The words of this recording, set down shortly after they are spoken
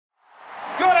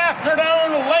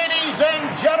afternoon, ladies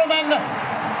and gentlemen,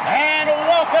 and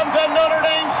welcome to Notre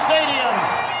Dame Stadium.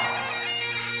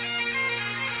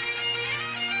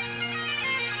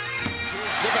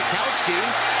 Zbikowski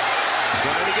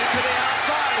trying to get to the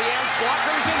outside. He has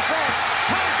blockers in front.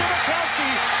 Tom Zbikowski,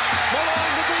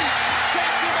 along the beat,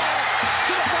 shakes him off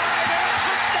to the 5 and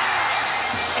touchdown.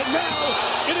 And now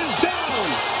it is down.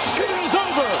 It is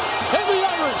over. And the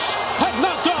Irish have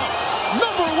knocked out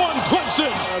number one Clemson.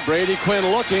 Brady Quinn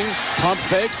looking, pump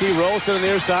fakes, he rolls to the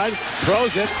near side,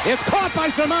 throws it, it's caught by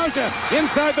Samaja,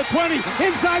 inside the 20,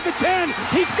 inside the 10,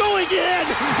 he's going in,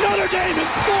 Notre Dame has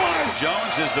scored!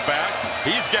 Jones is the back,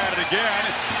 he's got it again,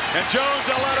 and Jones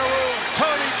a lot of room,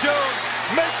 Tony Jones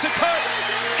makes a cut,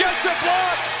 gets a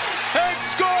block, and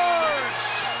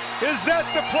scores! Is that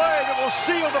the play that will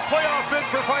seal the playoff bid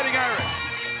for Fighting Irish?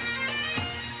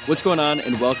 What's going on,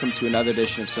 and welcome to another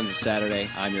edition of Sons of Saturday.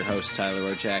 I'm your host, Tyler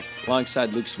Rojak,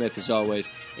 alongside Luke Smith as always,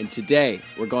 and today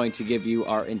we're going to give you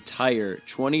our entire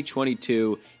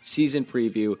 2022 season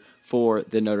preview for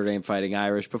the Notre Dame Fighting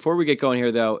Irish. Before we get going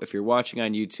here, though, if you're watching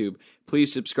on YouTube,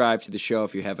 please subscribe to the show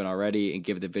if you haven't already, and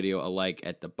give the video a like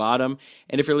at the bottom.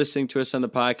 And if you're listening to us on the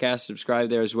podcast, subscribe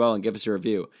there as well and give us a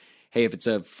review. Hey, if it's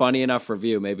a funny enough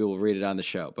review, maybe we'll read it on the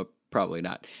show, but probably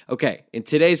not. Okay, in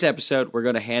today's episode, we're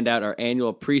going to hand out our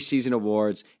annual preseason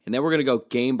awards, and then we're going to go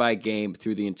game by game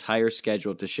through the entire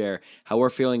schedule to share how we're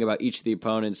feeling about each of the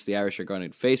opponents the Irish are going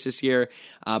to face this year.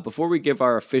 Before we give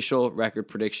our official record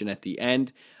prediction at the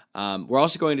end, we're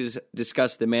also going to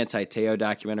discuss the Manti Te'o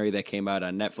documentary that came out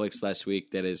on Netflix last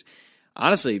week that is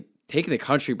honestly taking the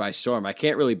country by storm. I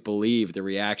can't really believe the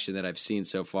reaction that I've seen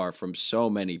so far from so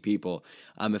many people.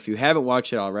 If you haven't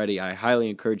watched it already, I highly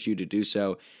encourage you to do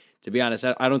so. To be honest,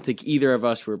 I don't think either of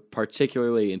us were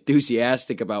particularly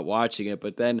enthusiastic about watching it,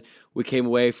 but then we came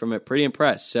away from it pretty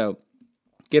impressed. So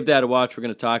give that a watch. We're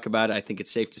going to talk about it. I think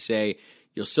it's safe to say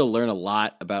you'll still learn a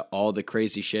lot about all the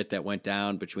crazy shit that went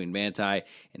down between Manti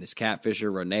and his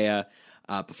catfisher, Ronea,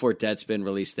 before Deadspin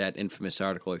released that infamous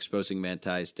article exposing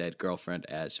Manti's dead girlfriend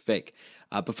as fake.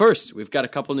 But first, we've got a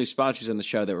couple new sponsors on the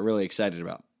show that we're really excited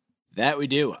about. That we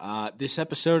do. This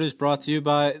episode is brought to you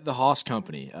by The Hoss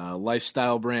Company, a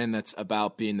lifestyle brand that's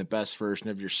about being the best version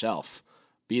of yourself.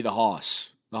 Be the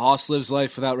Hoss. The Hoss lives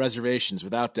life without reservations,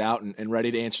 without doubt, and ready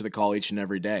to answer the call each and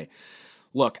every day.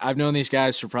 Look, I've known these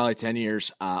guys for probably 10 years.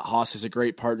 Hoss has a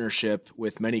great partnership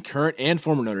with many current and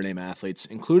former Notre Dame athletes,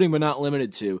 including but not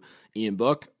limited to Ian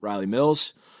Book, Riley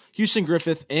Mills, Houston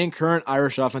Griffith, and current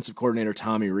Irish offensive coordinator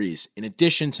Tommy Rees, in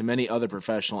addition to many other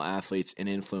professional athletes and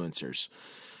influencers.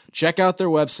 Check out their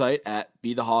website at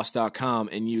bethehoss.com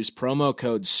and use promo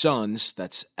code SONS,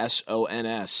 that's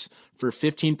S-O-N-S, for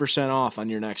 15% off on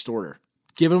your next order.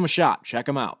 Give them a shot. Check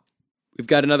them out. We've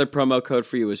got another promo code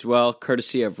for you as well,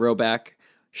 courtesy of Rhoback.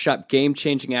 Shop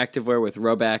game-changing activewear with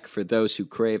Rhoback for those who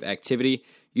crave activity.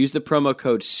 Use the promo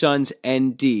code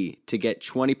SONSND to get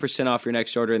 20% off your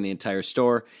next order in the entire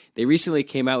store. They recently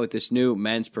came out with this new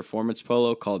men's performance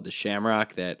polo called the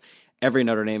Shamrock that every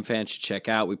Notre Dame fan should check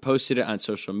out. We posted it on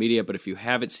social media, but if you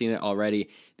haven't seen it already,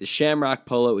 the Shamrock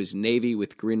Polo is navy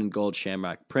with green and gold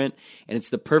shamrock print, and it's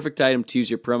the perfect item to use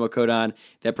your promo code on.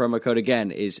 That promo code, again,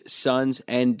 is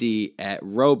SONSND at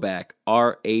Rhoback,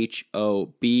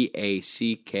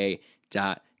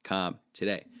 RHOBACK.com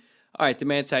today. All right, the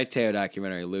Manti Te'o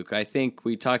documentary, Luke. I think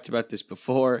we talked about this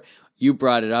before. You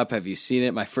brought it up. Have you seen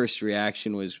it? My first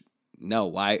reaction was, no,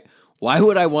 why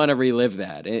would I want to relive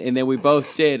that? And then we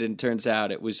both did, and turns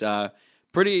out it was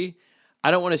pretty, I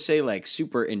don't want to say like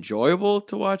super enjoyable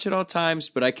to watch at all times,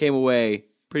 but I came away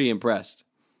pretty impressed.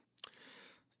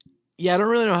 Yeah, I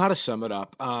don't really know how to sum it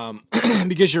up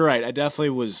because you're right. I definitely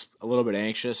was a little bit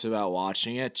anxious about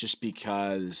watching it just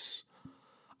because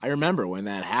I remember when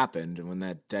that happened and when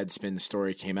that Deadspin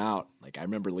story came out. Like, I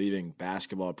remember leaving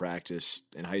basketball practice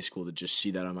in high school to just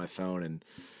see that on my phone, and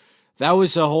that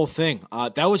was a whole thing.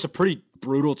 That was a pretty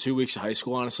brutal 2 weeks of high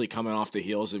school, honestly, coming off the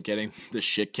heels of getting the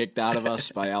shit kicked out of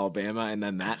us by Alabama, and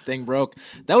then that thing broke.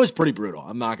 That was pretty brutal.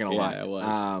 I'm not going to lie. It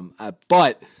was.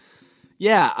 But,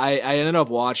 yeah, I ended up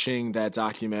watching that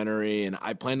documentary, and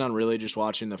I planned on really just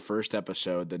watching the first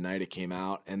episode the night it came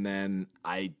out, and then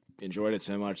I enjoyed it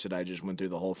so much that I just went through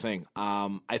the whole thing.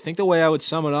 I think the way I would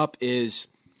sum it up is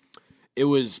it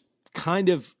was kind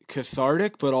of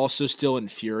cathartic, but also still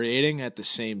infuriating at the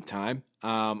same time.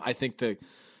 I think the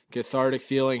cathartic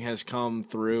feeling has come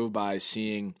through by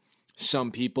seeing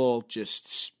some people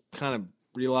just kind of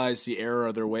realize the error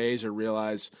of their ways or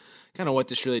realize kind of what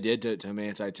this really did to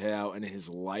Manti Te'o and his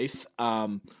life.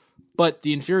 But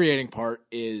the infuriating part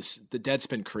is the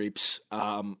Deadspin creeps.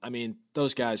 I mean,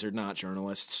 those guys are not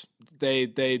journalists.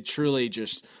 They truly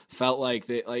just felt like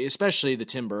especially the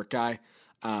Tim Burke guy.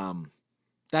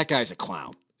 That guy's a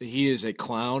clown. He is a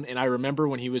clown. And I remember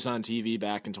when he was on TV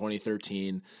back in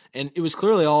 2013, and it was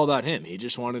clearly all about him. He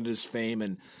just wanted his fame,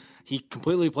 and he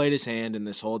completely played his hand in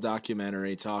this whole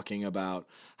documentary, talking about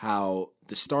how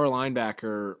the star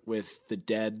linebacker with the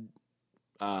dead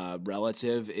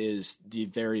relative is the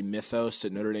very mythos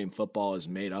that Notre Dame football is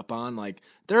made up on. Like,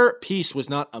 their piece was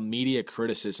not a media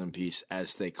criticism piece,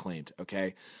 as they claimed,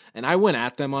 okay? And I went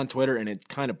at them on Twitter, and it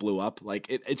kind of blew up. Like,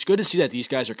 it's good to see that these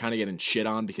guys are kind of getting shit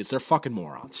on, because they're fucking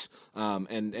morons.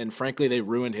 And frankly, they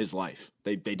ruined his life.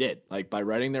 They did, like, by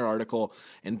writing their article.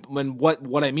 And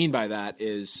what I mean by that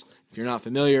is, if you're not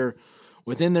familiar,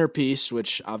 within their piece,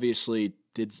 which obviously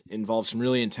did involve some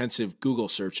really intensive Google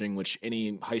searching, which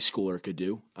any high schooler could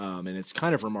do, and it's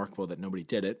kind of remarkable that nobody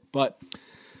did it, but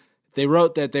they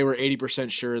wrote that they were 80%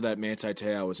 sure that Manti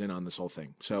Te'o was in on this whole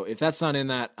thing. So if that's not in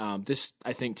that, this,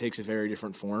 I think, takes a very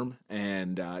different form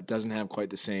and doesn't have quite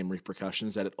the same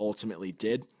repercussions that it ultimately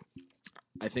did.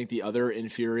 I think the other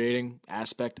infuriating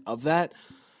aspect of that,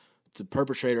 the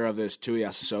perpetrator of this, Tui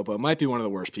Asasopo, might be one of the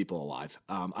worst people alive.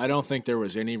 I don't think there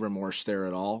was any remorse there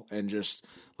at all, and just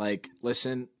like,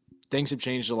 listen, things have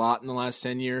changed a lot in the last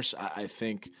 10 years. I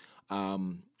think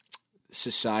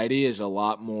society is a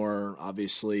lot more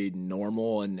obviously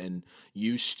normal and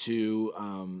used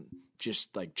to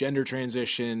just like gender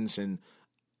transitions, and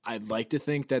I'd like to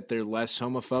think that they're less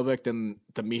homophobic than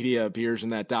the media appears in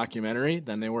that documentary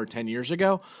than they were 10 years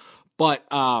ago. But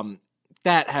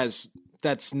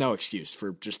that's no excuse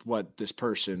for just what this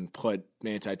person put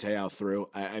Manti Te'o through.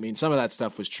 I mean, some of that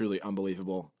stuff was truly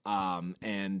unbelievable.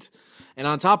 And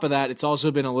on top of that, it's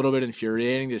also been a little bit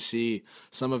infuriating to see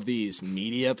some of these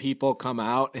media people come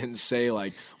out and say,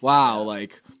 like, wow,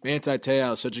 like, Manti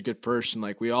Te'o is such a good person,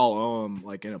 like, we all owe him,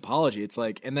 like, an apology. It's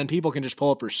like, and then people can just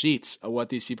pull up receipts of what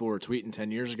these people were tweeting 10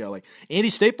 years ago. Like,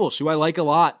 Andy Staples, who I like a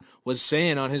lot, was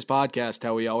saying on his podcast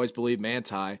how we always believe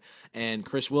Manti, and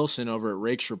Chris Wilson over at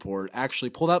Rakes Report actually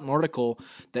pulled out an article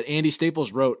that Andy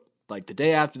Staples wrote like the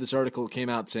day after this article came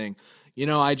out, saying, you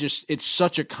know, it's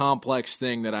such a complex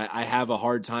thing that I have a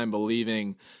hard time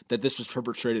believing that this was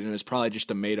perpetrated and it was probably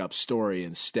just a made up story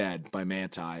instead by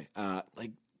Manti.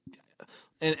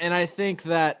 And I think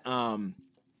that, and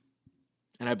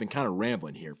I've been kind of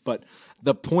rambling here, but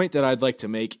the point that I'd like to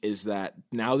make is that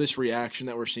now this reaction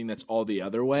that we're seeing that's all the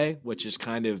other way, which is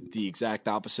kind of the exact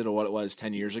opposite of what it was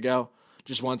 10 years ago,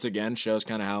 just once again shows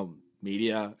kind of how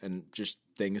media and just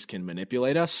things can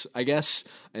manipulate us, I guess,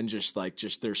 and just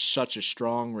there's such a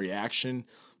strong reaction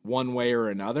one way or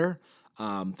another.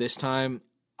 This time,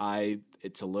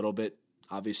 it's a little bit,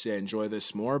 obviously I enjoy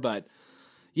this more, but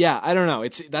yeah, I don't know.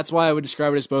 That's why I would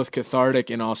describe it as both cathartic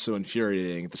and also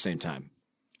infuriating at the same time.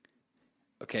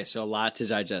 Okay, so a lot to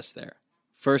digest there.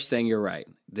 First thing, you're right.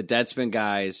 The Deadspin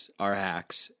guys are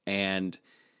hacks, and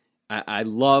I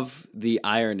love the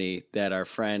irony that our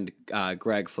friend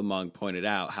Greg Flamung pointed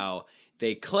out, how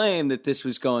they claim that this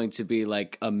was going to be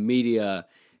like a media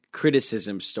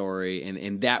criticism story,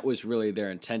 and that was really their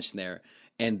intention there.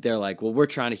 And they're like, well, we're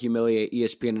trying to humiliate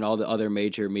ESPN and all the other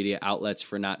major media outlets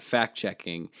for not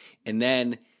fact-checking. And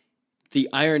then the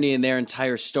irony in their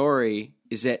entire story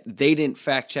is that they didn't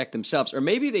fact-check themselves. Or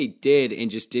maybe they did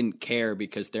and just didn't care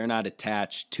because they're not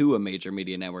attached to a major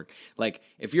media network. Like,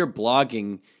 if you're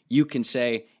blogging, you can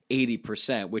say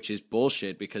 80%, which is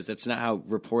bullshit because that's not how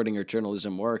reporting or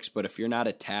journalism works. But if you're not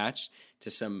attached to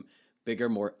some bigger,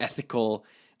 more ethical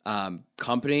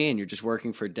company and you're just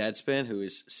working for Deadspin, who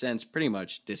has since pretty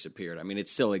much disappeared. I mean, it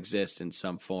still exists in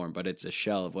some form, but it's a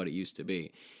shell of what it used to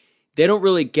be. They don't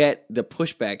really get the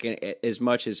pushback as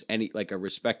much as any like a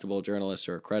respectable journalist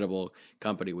or a credible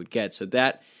company would get. So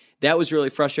that was really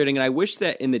frustrating. And I wish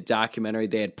that in the documentary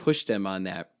they had pushed them on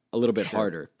that a little bit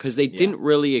harder, because they didn't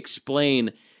really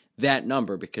explain that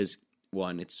number, because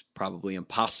one, it's probably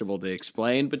impossible to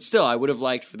explain, but still I would have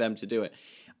liked for them to do it.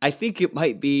 I think it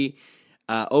might be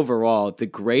overall the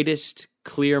greatest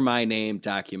Clear My Name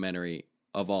documentary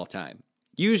of all time.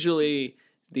 Usually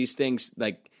these things,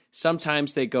 like,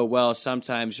 sometimes they go well,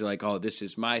 sometimes you're like, oh, this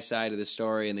is my side of the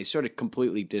story, and they sort of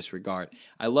completely disregard.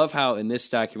 I love how in this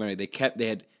documentary they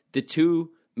had the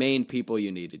two main people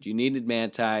you needed. You needed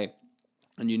Manti,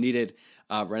 and you needed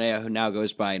Renea, who now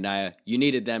goes by Naya. You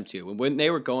needed them too. And when they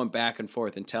were going back and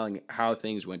forth and telling how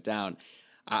things went down,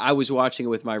 I was watching it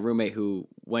with my roommate who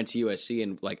went to USC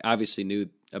and like obviously knew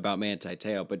about Manti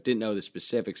Te'o, but didn't know the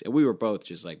specifics. And we were both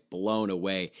just like blown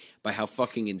away by how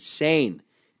fucking insane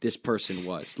this person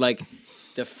was. Like,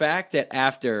 the fact that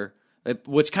after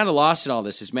What's kind of lost in all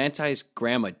this is Manti's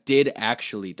grandma did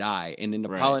actually die, and in the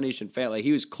Polynesian family,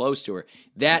 he was close to her.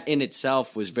 That in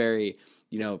itself was very,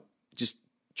 just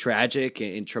tragic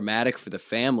and traumatic for the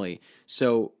family.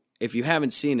 So if you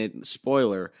haven't seen it,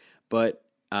 spoiler, but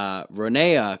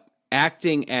Ronea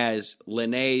acting as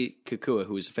Lene Kukua,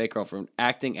 who was a fake girlfriend,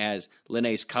 acting as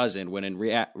Lene's cousin, when in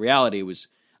reality was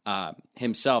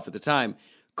himself at the time,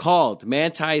 called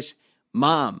Manti's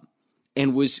mom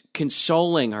and was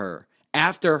consoling her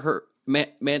after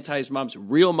Manti's mom's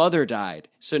real mother died.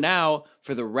 So now,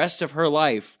 for the rest of her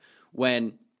life,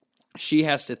 when she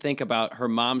has to think about her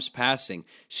mom's passing,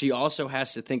 she also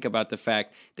has to think about the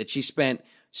fact that she spent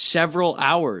several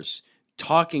hours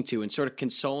talking to and sort of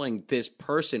consoling this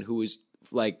person who was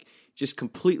like just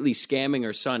completely scamming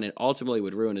her son and ultimately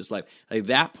would ruin his life. Like,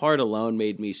 that part alone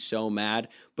made me so mad.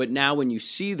 But now when you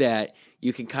see that,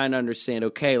 you can kind of understand,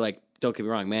 okay, like, don't get me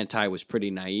wrong, Manti was pretty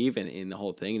naive in the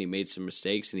whole thing, and he made some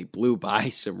mistakes, and he blew by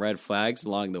some red flags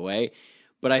along the way.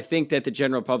 But I think that the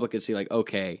general public can see, like,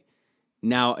 okay,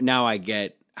 now I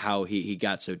get how he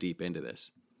got so deep into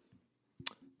this.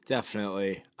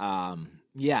 Definitely.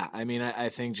 Yeah, I mean, I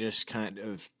think just kind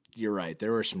of, you're right.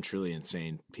 There were some truly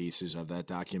insane pieces of that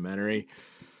documentary.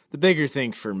 The bigger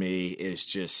thing for me is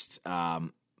just,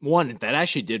 one, that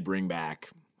actually did bring back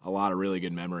a lot of really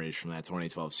good memories from that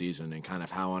 2012 season and kind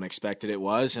of how unexpected it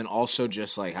was, and also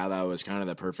just like how that was kind of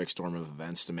the perfect storm of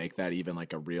events to make that even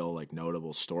like a real like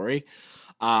notable story.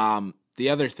 The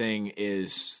other thing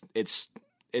is it's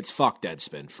fuck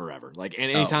Deadspin forever. Like,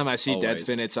 and anytime I see always.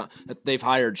 Deadspin, it's they've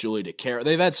hired Julie DeCaro.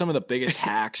 They've had some of the biggest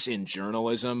hacks in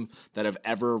journalism that have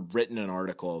ever written an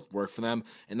article work for them.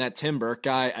 And that Tim Burke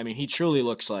guy, I mean, he truly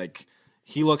looks like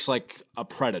a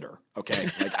predator. Okay,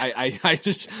 like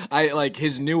I like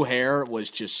his new hair was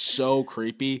just so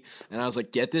creepy, and I was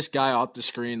like, get this guy off the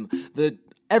screen.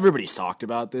 Everybody's talked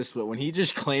about this, but when he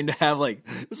just claimed to have like,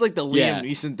 it was like the Liam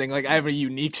Neeson thing, like I have a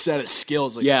unique set of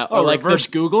skills, like, or like reverse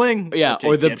Googling, okay,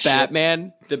 or the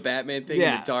Batman thing in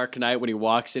Yeah. the Dark Knight when he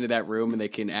walks into that room and they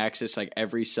can access like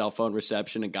every cell phone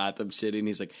reception in Gotham City, and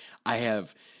he's like, I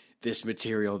have this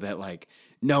material that like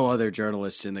no other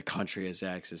journalist in the country has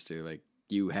access to. Like,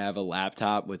 you have a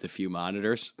laptop with a few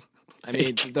monitors. I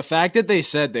mean, the fact that they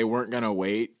said they weren't going to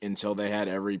wait until they had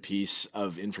every piece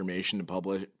of information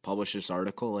to publish this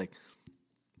article, like,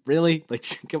 really? Like,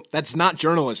 that's not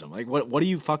journalism. Like, what are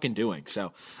you fucking doing?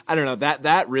 So, I don't know.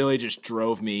 That really just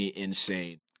drove me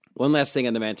insane. One last thing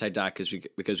on the Manti doc,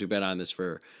 because we've been on this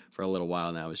for a little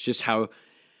while now, is just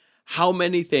how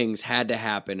many things had to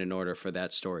happen in order for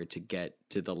that story to get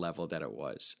to the level that it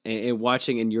was. And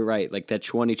watching, and you're right, like that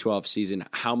 2012 season,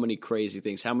 how many crazy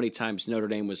things, how many times Notre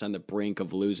Dame was on the brink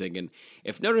of losing. And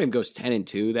if Notre Dame goes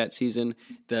 10-2 that season,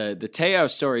 the Te'o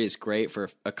story is great for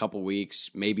a couple weeks,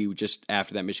 maybe just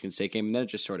after that Michigan State game, and then it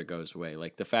just sort of goes away.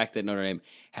 Like, the fact that Notre Dame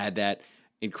had that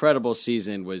incredible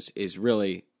season is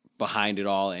really behind it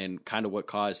all, and kind of what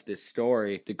caused this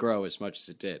story to grow as much as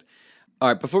it did. All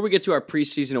right, before we get to our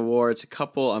preseason awards, a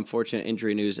couple unfortunate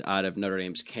injury news out of Notre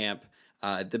Dame's camp.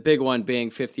 The big one being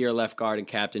fifth-year left guard and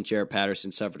captain Jarrett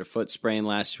Patterson suffered a foot sprain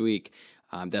last week.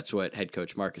 That's what head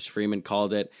coach Marcus Freeman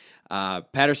called it.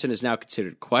 Patterson is now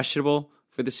considered questionable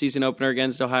for the season opener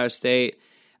against Ohio State.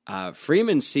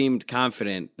 Freeman seemed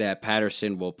confident that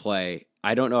Patterson will play.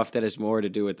 I don't know if that has more to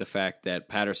do with the fact that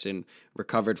Patterson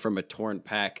recovered from a torn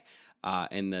pec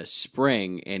in the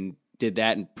spring and did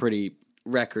that in pretty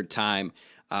record time.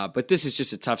 But this is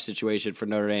just a tough situation for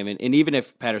Notre Dame. And even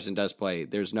if Patterson does play,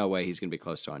 there's no way he's going to be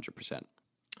close to 100%.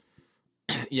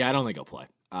 Yeah, I don't think he'll play.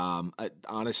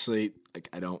 Honestly, like,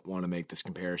 I don't want to make this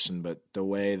comparison, but the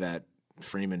way that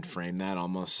Freeman framed that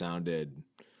almost sounded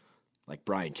like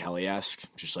Brian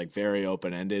Kelly-esque, just like very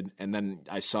open-ended. And then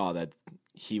I saw that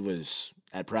he was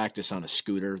at practice on a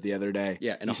scooter the other day.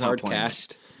 Yeah, in a hard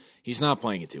cast. He's not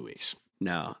playing in 2 weeks.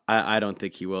 No, I don't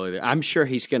think he will either. I'm sure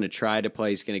he's going to try to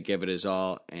play. He's going to give it his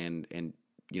all and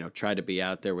try to be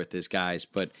out there with his guys.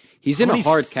 But he's in a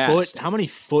hard cast. How many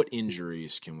foot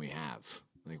injuries can we have?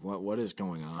 Like, what is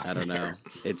going on? I don't know.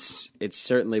 It's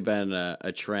certainly been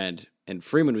a trend. And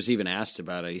Freeman was even asked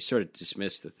about it. He sort of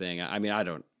dismissed the thing. I mean, I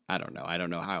don't know. I don't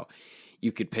know how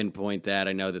you could pinpoint that.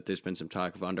 I know that there's been some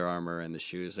talk of Under Armour and the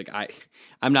shoes. Like,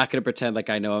 I'm not going to pretend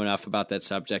like I know enough about that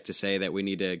subject to say that we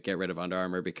need to get rid of Under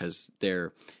Armour because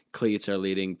their cleats are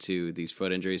leading to these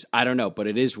foot injuries. I don't know, but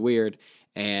it is weird.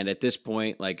 And at this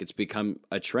point, like, it's become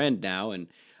a trend now. And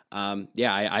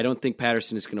I don't think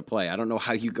Patterson is going to play. I don't know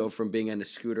how you go from being on a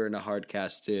scooter in a hard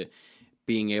cast to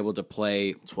being able to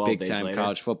play big-time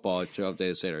college football 12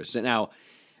 days later. So now,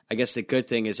 I guess the good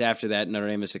thing is after that, Notre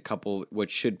Dame has a couple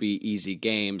which should be easy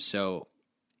games. So,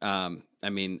 I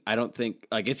mean, I don't think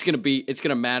like it's going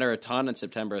to matter a ton on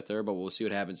September 3rd, but we'll see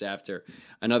what happens after.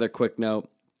 Another quick note,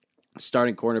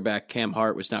 starting cornerback Cam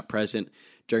Hart was not present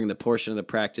during the portion of the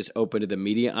practice open to the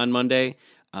media on Monday.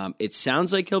 It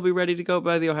sounds like he'll be ready to go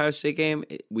by the Ohio State game.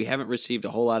 We haven't received a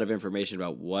whole lot of information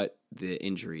about what the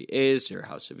injury is or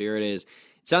how severe it is.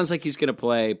 It sounds like he's going to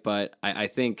play, but I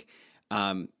think,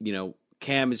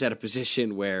 Cam is at a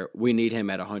position where we need him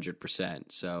at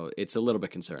 100%. So it's a little bit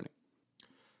concerning.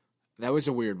 That was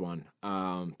a weird one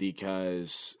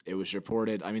because it was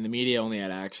reported. I mean, the media only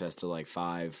had access to like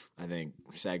 5, I think,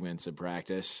 segments of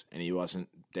practice, and he wasn't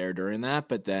there during that.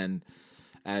 But then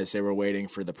as they were waiting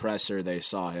for the presser, they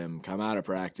saw him come out of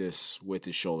practice with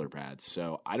his shoulder pads.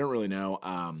 So I don't really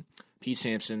know. Pete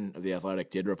Sampson of The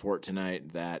Athletic did report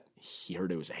tonight that he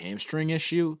heard it was a hamstring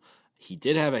issue. He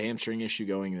did have a hamstring issue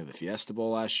going into the Fiesta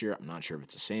Bowl last year. I'm not sure if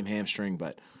it's the same hamstring,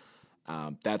 but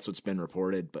that's what's been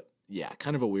reported. But yeah,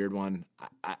 kind of a weird one.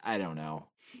 I don't know.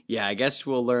 Yeah, I guess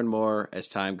we'll learn more as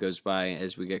time goes by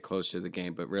as we get closer to the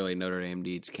game. But really, Notre Dame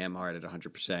needs Cam Hart at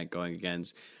 100% going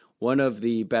against one of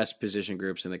the best position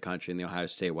groups in the country in the Ohio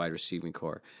State wide receiving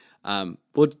corps.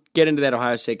 We'll get into that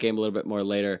Ohio State game a little bit more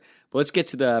later. But let's get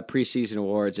to the preseason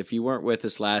awards. If you weren't with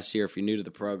us last year, if you're new to the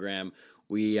program,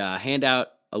 we hand out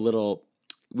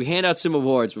some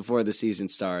awards before the season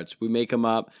starts. We make them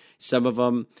up. Some of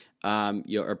them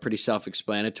are pretty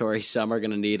self-explanatory. Some are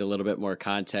going to need a little bit more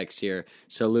context here.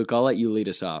 So, Luke, I'll let you lead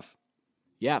us off.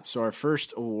 Yeah, so our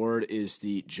first award is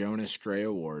the Jonas Gray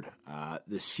Award,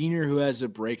 the senior who has a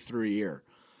breakthrough year.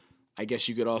 I guess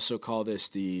you could also call this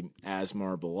the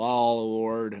Asmar Bilal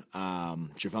Award,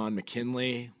 Javon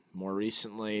McKinley. More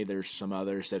recently, there's some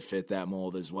others that fit that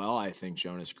mold as well. I think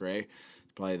Jonas Gray is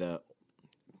probably the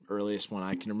earliest one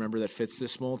I can remember that fits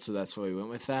this mold, so that's why we went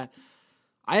with that.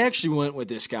 I actually went with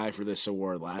this guy for this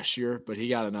award last year, but he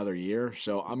got another year,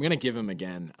 so I'm going to give him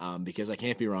again because I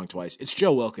can't be wrong twice. It's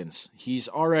Joe Wilkins. He's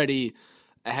already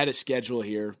ahead of schedule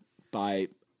here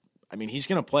he's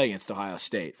going to play against Ohio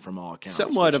State from all accounts.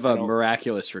 Somewhat of a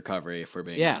miraculous recovery, if we're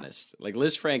being honest. Like,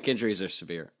 Liz Frank injuries are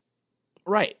severe.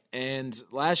 Right, and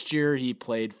last year he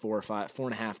played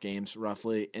 4.5 games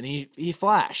roughly, and he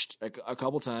flashed a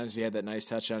couple times. He had that nice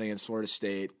touchdown against Florida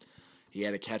State. He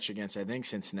had a catch against, I think,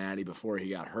 Cincinnati before he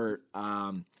got hurt.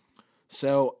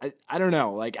 So I don't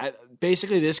know.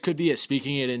 Basically, this could be a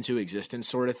speaking it into existence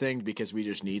sort of thing because we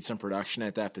just need some production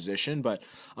at that position. But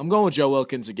I'm going with Joe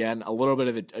Wilkins again. A little bit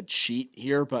of a cheat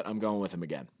here, but I'm going with him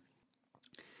again.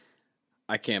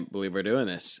 I can't believe we're doing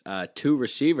this. 2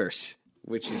 receivers,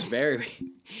 which is very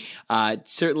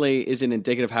certainly isn't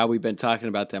indicative of how we've been talking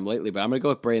about them lately, but I'm going to go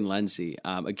with Braden Lenzy.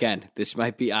 Again, this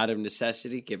might be out of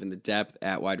necessity given the depth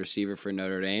at wide receiver for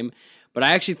Notre Dame, but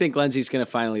I actually think Lenzy's going to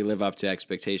finally live up to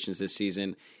expectations this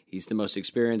season. He's the most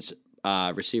experienced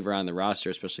receiver on the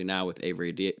roster, especially now with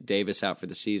Avery Davis out for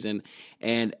the season.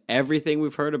 And everything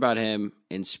we've heard about him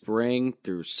in spring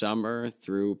through summer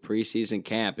through preseason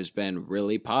camp has been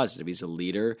really positive. He's a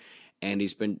leader, and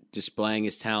he's been displaying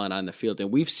his talent on the field.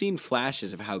 And we've seen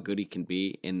flashes of how good he can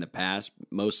be in the past,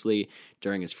 mostly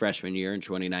during his freshman year in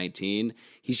 2019.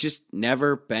 He's just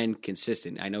never been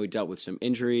consistent. I know he dealt with some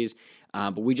injuries,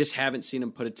 but we just haven't seen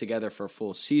him put it together for a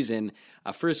full season.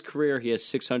 For his career, he has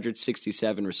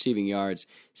 667 receiving yards,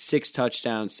 6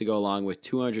 touchdowns to go along with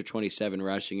 227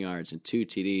 rushing yards and 2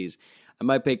 TDs. I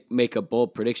might make a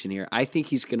bold prediction here. I think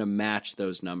he's going to match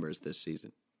those numbers this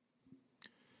season.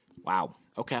 Wow.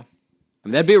 Okay. I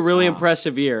mean, that'd be a really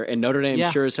impressive year, and Notre Dame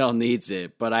sure as hell needs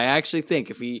it. But I actually think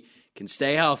if he can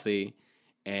stay healthy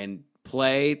and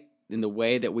play in the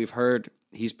way that we've heard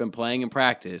he's been playing in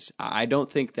practice, I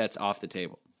don't think that's off the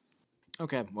table.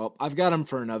 Okay, well, I've got him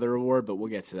for another award, but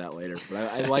we'll get to that later.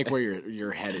 But I like where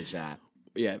your head is at.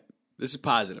 Yeah, this is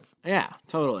positive. Yeah,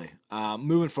 totally.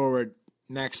 Moving forward,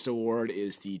 next award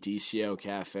is the DCO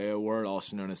Cafe Award,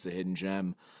 also known as the Hidden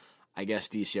Gem. I guess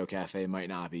DCO Cafe might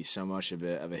not be so much of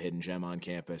a hidden gem on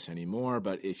campus anymore,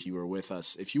 but if you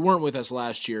weren't with us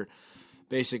last year,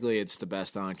 basically it's the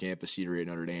best on-campus eatery at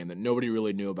Notre Dame that nobody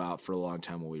really knew about for a long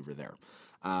time while we were there.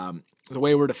 The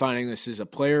way we're defining this is a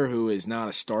player who is not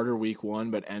a starter week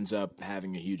 1, but ends up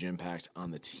having a huge impact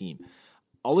on the team.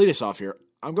 I'll lead us off here.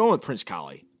 I'm going with Prince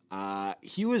Kollie.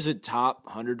 He was a top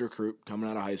 100 recruit coming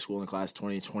out of high school in the class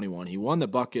 2021. He won the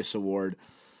Butkus Award.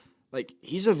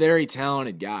 He's a very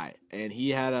talented guy, and he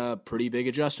had a pretty big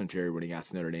adjustment period when he got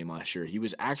to Notre Dame last year. He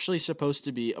was actually supposed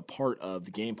to be a part of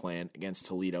the game plan against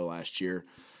Toledo last year.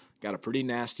 Got a pretty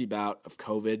nasty bout of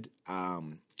COVID,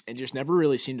 and just never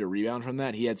really seemed to rebound from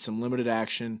that. He had some limited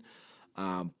action,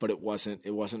 but it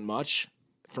wasn't much.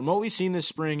 From what we've seen this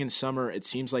spring and summer, it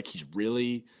seems like he's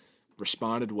really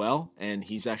responded well, and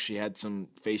he's actually had some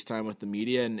FaceTime with the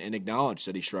media and acknowledged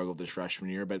that he struggled this freshman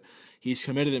year, but he's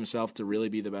committed himself to really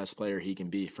be the best player he can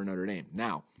be for Notre Dame.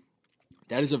 Now,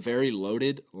 that is a very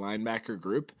loaded linebacker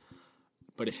group,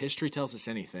 but if history tells us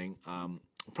anything, we'll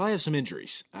probably have some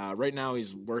injuries. Right now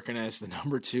he's working as the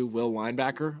number 2 will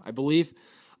linebacker, I believe.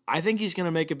 I think he's going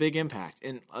to make a big impact.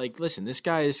 And, listen, this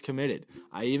guy is committed.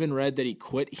 I even read that he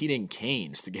quit eating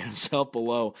canes to get himself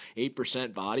below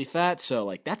 8% body fat.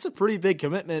 So, that's a pretty big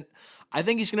commitment. I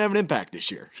think he's going to have an impact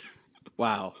this year.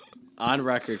 Wow. On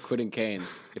record, quitting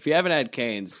canes. If you haven't had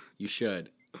canes, you should.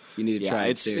 You need to try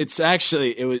it too. It's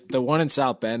actually, it was the one in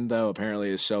South Bend, though, apparently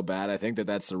is so bad. I think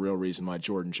that's the real reason why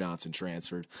Jordan Johnson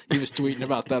transferred. He was tweeting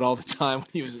about that all the time when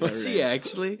he was in Was he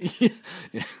actually?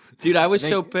 Yeah. Dude, I was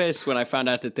so pissed when I found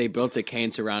out that they built a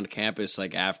canes around campus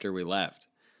after we left.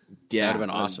 Yeah. That would have been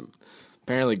awesome.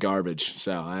 Apparently garbage.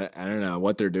 So I don't know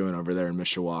what they're doing over there in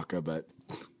Mishawaka, but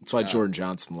that's why Jordan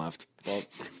Johnson left. Well,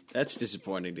 that's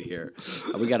disappointing to hear.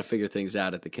 We got to figure things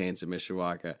out at the Canes in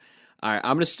Mishawaka. All right,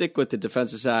 I'm going to stick with the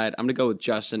defensive side. I'm going to go with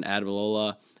Justin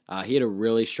Adebalola. He had a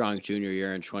really strong junior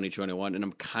year in 2021, and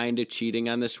I'm kind of cheating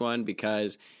on this one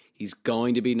because he's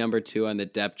going to be number 2 on the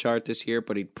depth chart this year,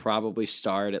 but he'd probably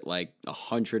start at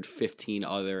 115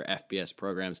 other FBS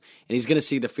programs, and he's going to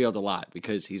see the field a lot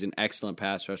because he's an excellent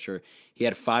pass rusher. He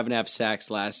had 5.5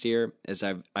 sacks last year as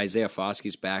Isaiah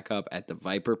Foskey's backup at the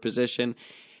Viper position.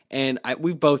 And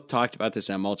we've both talked about this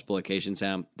on multiple occasions,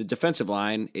 Sam. The defensive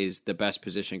line is the best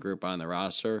position group on the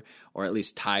roster, or at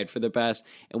least tied for the best.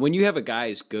 And when you have a guy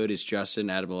as good as Justin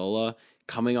Adebalola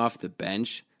coming off the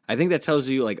bench, I think that tells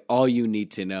you all you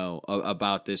need to know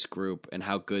about this group and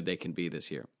how good they can be this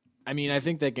year. I mean, I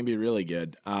think they can be really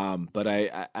good. But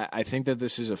I think that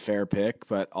this is a fair pick,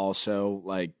 but also,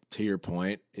 to your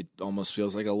point, it almost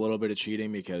feels like a little bit of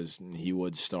cheating because he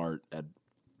would start at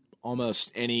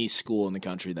almost any school in the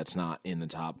country that's not in the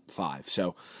top 5.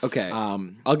 So okay,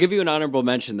 I'll give you an honorable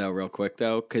mention though, real quick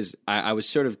though, because I was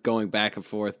sort of going back and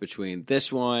forth between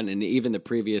this one and even the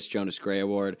previous Jonas Gray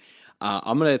Award.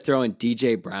 I'm going to throw in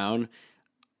DJ Brown.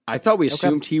 I thought we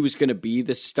assumed he was going to be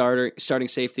the starting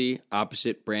safety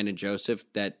opposite Brandon Joseph.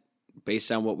 That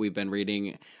based on what we've been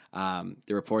reading, the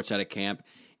reports out of camp,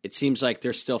 it seems like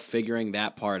they're still figuring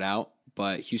that part out.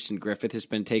 But Houston Griffith has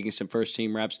been taking some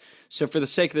first-team reps. So for the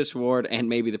sake of this award and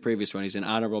maybe the previous one, he's an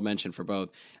honorable mention for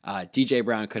both. DJ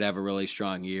Brown could have a really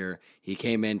strong year. He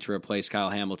came in to replace Kyle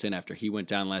Hamilton after he went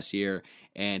down last year,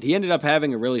 and he ended up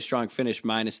having a really strong finish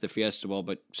minus the Fiesta Bowl,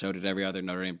 but so did every other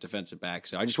Notre Dame defensive back.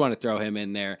 So I just want to throw him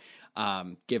in there,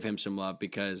 give him some love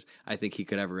because I think he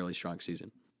could have a really strong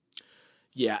season.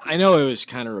 Yeah, I know it was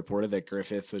kind of reported that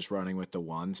Griffith was running with the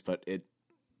ones, but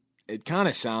it kind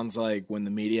of sounds like when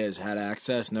the media has had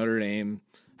access, Notre Dame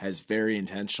has very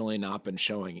intentionally not been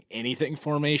showing anything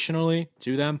formationally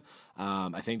to them.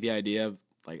 I think the idea of,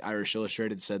 Irish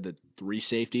Illustrated said that 3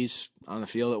 safeties on the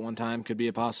field at one time could be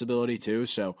a possibility too.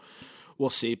 So we'll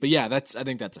see. But yeah, I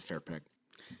think that's a fair pick.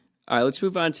 All right, let's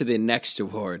move on to the next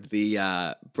award,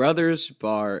 the Brothers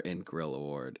Bar and Grill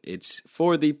Award. It's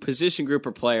for the position group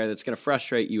or player that's going to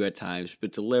frustrate you at times,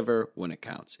 but deliver when it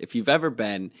counts. If you've ever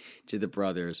been to the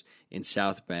Brothers in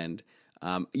South Bend,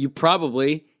 you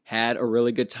probably had a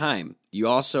really good time. You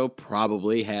also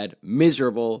probably had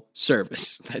miserable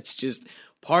service. That's just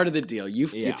part of the deal.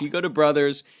 If you go to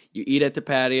Brothers, you eat at the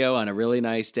patio on a really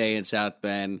nice day in South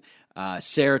Bend,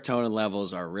 serotonin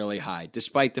levels are really high,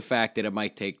 despite the fact that it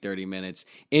might take 30 minutes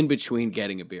in between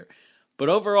getting a beer. But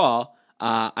overall,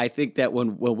 I think that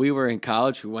when we were in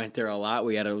college, we went there a lot.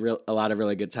 We had a lot of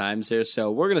really good times there.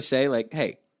 So we're going to say,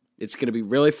 hey, it's going to be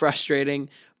really frustrating,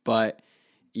 but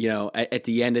at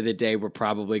the end of the day, we're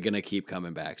probably going to keep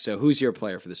coming back. So who's your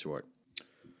player for this award?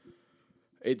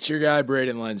 It's your guy,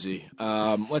 Braden Lenzy.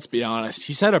 Let's be honest.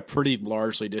 He's had a pretty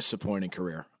largely disappointing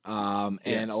career.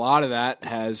 And a lot of that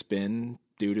has been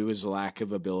due to his lack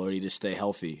of ability to stay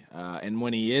healthy. And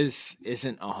when he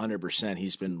isn't 100%,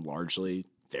 he's been largely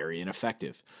very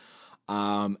ineffective.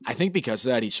 I think because of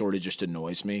that, he sort of just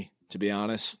annoys me, to be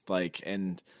honest.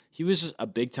 And he was a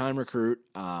big-time recruit.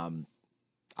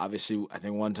 Obviously, I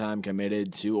think one time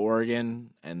committed to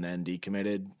Oregon and then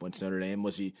decommitted, went to Notre Dame.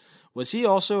 Was he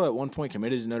also at one point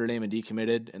committed to Notre Dame and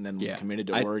decommitted and then committed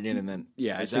to Oregon and then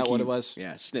is that what it was?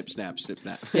 Yeah, snip snap.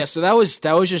 Yeah, so that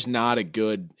was just not a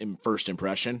good first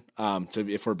impression.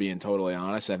 If we're being totally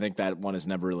honest, I think that one has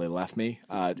never really left me.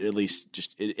 At least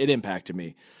just it impacted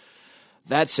me.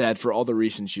 That said, for all the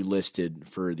reasons you listed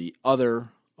for the other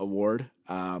award,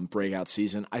 breakout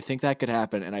season, I think that could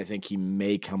happen, and I think he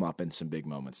may come up in some big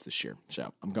moments this year.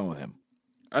 So I'm going with him.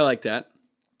 I like that.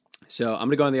 So I'm going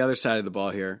to go on the other side of the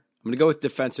ball here. I'm going to go with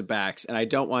defensive backs, and I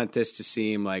don't want this to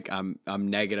seem like I'm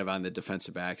negative on the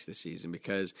defensive backs this season,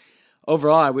 because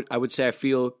overall I would say I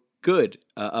feel good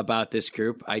about this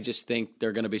group. I just think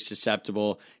they're going to be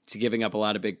susceptible to giving up a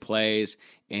lot of big plays,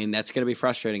 and that's going to be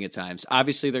frustrating at times.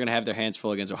 Obviously, they're going to have their hands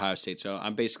full against Ohio State, so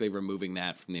I'm basically removing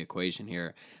that from the equation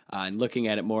here and looking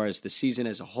at it more as the season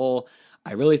as a whole.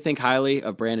 I really think highly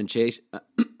of Brandon Joseph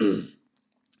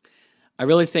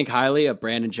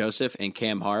and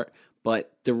Cam Hart,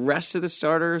 but the rest of the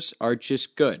starters are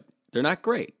just good. They're not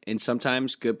great, and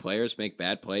sometimes good players make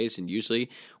bad plays, and usually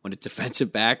when a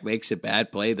defensive back makes a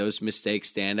bad play, those mistakes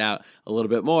stand out a little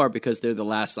bit more because they're the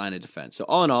last line of defense. So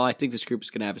all in all, I think this group is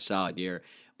going to have a solid year,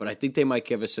 but I think they might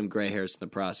give us some gray hairs in the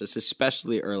process,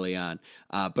 especially early on.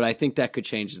 But I think that could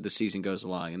change as the season goes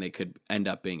along, and they could end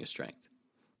up being a strength.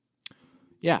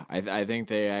 Yeah, I think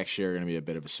they actually are going to be a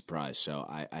bit of a surprise, so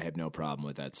I have no problem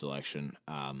with that selection,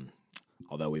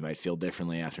 although we might feel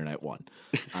differently after night one.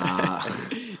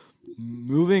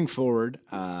 Moving forward,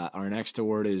 our next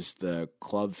award is the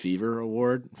Club Fever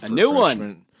Award. A new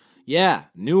one. Yeah,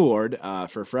 new award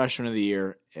for Freshman of the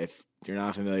Year. If you're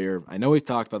not familiar, I know we've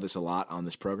talked about this a lot on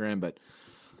this program, but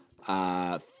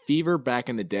Fever back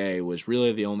in the day was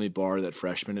really the only bar that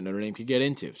freshmen at Notre Dame could get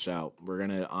into. So we're going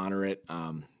to honor it.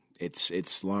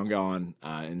 It's long gone.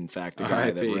 In fact, the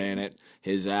guy that ran it,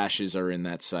 his ashes are in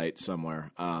that site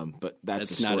somewhere. But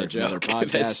that's a story for another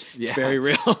podcast. It's very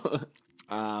real.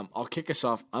 I'll kick us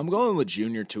off. I'm going with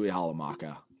Junior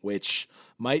Tuihalamaka, which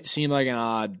might seem like an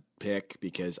odd pick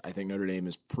because I think Notre Dame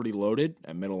is pretty loaded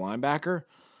at middle linebacker,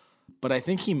 but I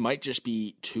think he might just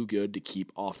be too good to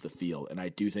keep off the field, and I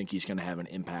do think he's going to have an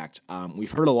impact.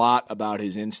 We've heard a lot about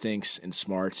his instincts and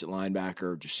smarts at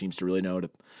linebacker, just seems to really know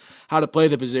how to play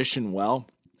the position well.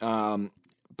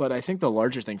 But I think the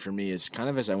larger thing for me is kind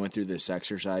of as I went through this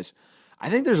exercise, I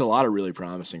think there's a lot of really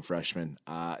promising freshmen,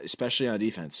 especially on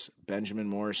defense. Benjamin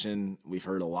Morrison, we've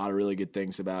heard a lot of really good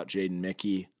things about. Jaden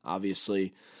Mickey,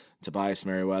 obviously. Tobias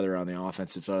Merriweather on the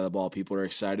offensive side of the ball, people are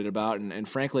excited about. And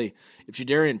frankly, if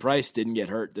Jadarian Price didn't get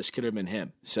hurt, this could have been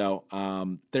him. So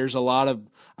there's a lot of,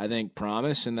 I think,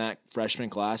 promise in that freshman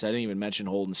class. I didn't even mention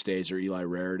Holden Staes or Eli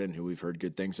Raridan, who we've heard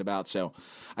good things about. So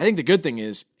I think the good thing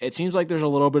is it seems like there's a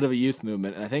little bit of a youth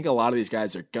movement, and I think a lot of these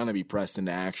guys are going to be pressed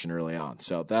into action early on.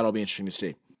 So that'll be interesting to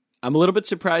see. I'm a little bit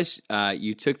surprised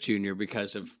you took Junior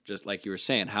because of, just like you were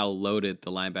saying, how loaded the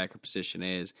linebacker position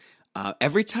is.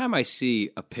 Every time I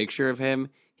see a picture of him,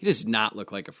 he does not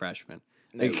look like a freshman.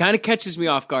 Like, it kind of catches me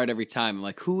off guard every time. I'm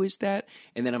like, who is that?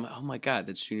 And then I'm like, oh my God,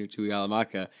 that's Junior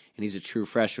Tuihalamaka, and he's a true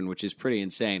freshman, which is pretty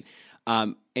insane.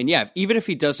 And yeah, even if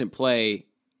he doesn't play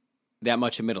that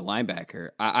much a middle linebacker,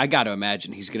 I got to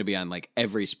imagine he's going to be on like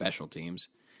every special teams.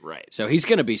 Right. So he's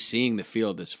going to be seeing the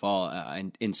field this fall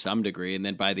in some degree. And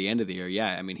then by the end of the year,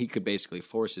 yeah, I mean, he could basically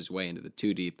force his way into the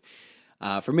two deep.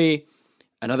 For me,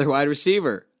 another wide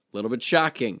receiver. A little bit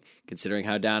shocking considering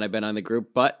how down I've been on the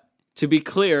group. But to be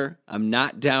clear, I'm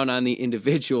not down on the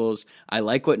individuals. I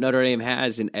like what Notre Dame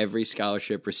has in every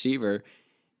scholarship receiver.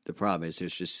 The problem is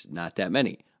there's just not that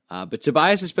many. But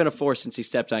Tobias has been a force since he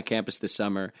stepped on campus this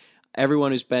summer.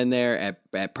 Everyone who's been there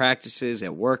at practices,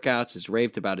 at workouts, has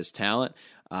raved about his talent.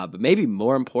 But maybe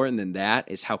more important than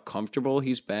that is how comfortable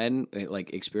he's been,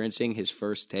 like experiencing his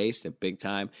first taste of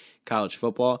big-time college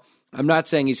football. I'm not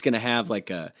saying he's going to have like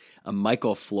a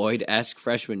Michael Floyd-esque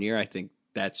freshman year. I think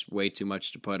that's way too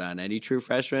much to put on any true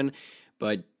freshman.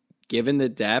 But given the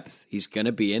depth, he's going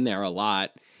to be in there a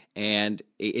lot. And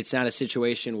it's not a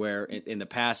situation where in the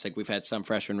past, like we've had some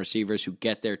freshman receivers who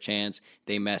get their chance,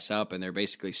 they mess up, and they're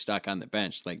basically stuck on the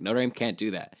bench. Like Notre Dame can't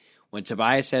do that. When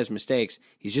Tobias has mistakes,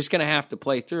 he's just going to have to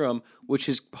play through them, which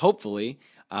is hopefully,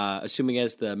 assuming he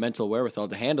has the mental wherewithal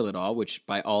to handle it all, which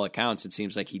by all accounts it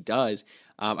seems like he does.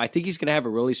 I think he's going to have a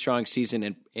really strong season,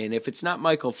 and if it's not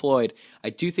Michael Floyd,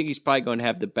 I do think he's probably going to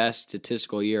have the best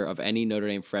statistical year of any Notre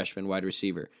Dame freshman wide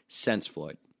receiver since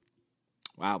Floyd.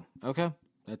 Wow. Okay.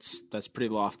 That's pretty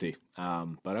lofty.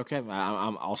 But okay,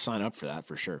 I'll sign up for that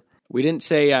for sure. We didn't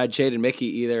say Jaden Mickey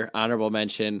either. Honorable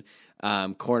mention.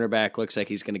 Cornerback looks like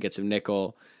he's going to get some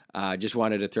nickel. Just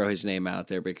wanted to throw his name out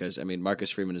there because, I mean,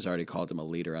 Marcus Freeman has already called him a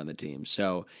leader on the team.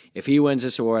 So if he wins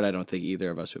this award, I don't think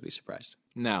either of us would be surprised.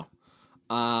 No.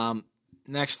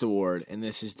 Next award, and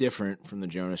this is different from the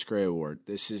Jonas Gray Award.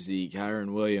 This is the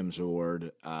Kyron Williams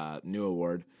Award, new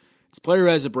award. It's player who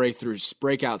has a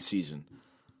breakout season.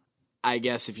 I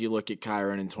guess if you look at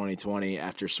Kyron in 2020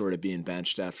 after sort of being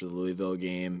benched after the Louisville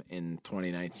game in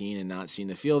 2019 and not seeing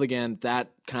the field again, that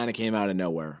kind of came out of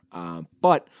nowhere.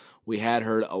 But we had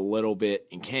heard a little bit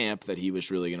in camp that he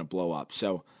was really going to blow up.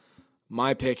 So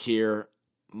my pick here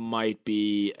might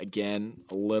be, again,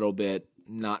 a little bit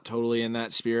not totally in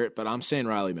that spirit, but I'm saying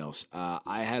Riley Mills.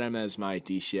 I had him as my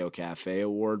DCO Cafe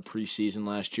Award preseason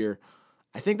last year.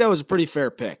 I think that was a pretty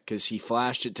fair pick because he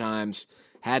flashed at times,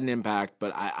 had an impact,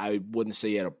 but I wouldn't say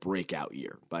he had a breakout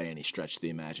year by any stretch of the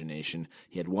imagination.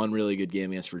 He had one really good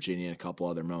game against Virginia and a couple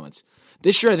other moments.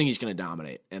 This year I think he's going to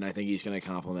dominate, and I think he's going to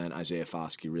complement Isaiah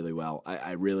Foskey really well.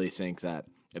 I really think that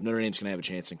if Notre Dame's going to have a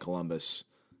chance in Columbus,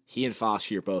 he and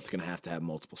Foskey are both going to have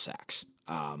multiple sacks,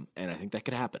 and I think that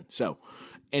could happen. So,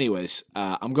 anyways,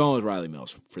 I'm going with Riley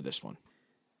Mills for this one.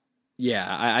 Yeah,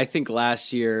 I think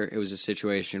last year it was a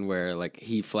situation where like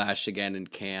he flashed again in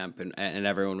camp and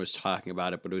everyone was talking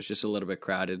about it, but it was just a little bit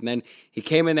crowded. And then he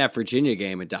came in that Virginia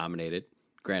game and dominated.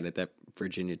 Granted, that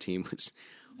Virginia team was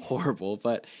horrible,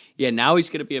 but yeah, now he's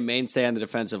going to be a mainstay on the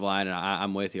defensive line, and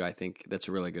I'm with you. I think that's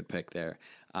a really good pick there.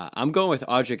 I'm going with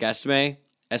Audric Estime.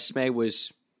 Estime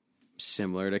was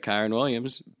similar to Kyron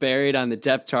Williams, buried on the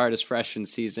depth chart his freshman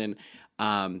season.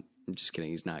 I'm just kidding.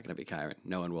 He's not going to be Kyron.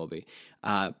 No one will be.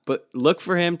 But look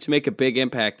for him to make a big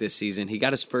impact this season. He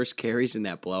got his first carries in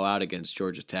that blowout against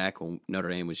Georgia Tech when Notre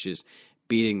Dame was just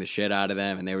beating the shit out of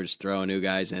them, and they were just throwing new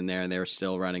guys in there, and they were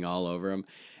still running all over him.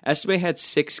 Estime had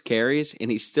 6 carries,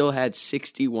 and he still had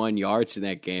 61 yards in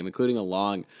that game, including a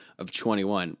long of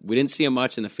 21. We didn't see him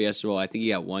much in the Fiesta Bowl. I think he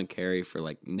got 1 carry for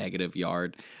like negative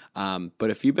yard. But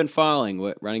if you've been following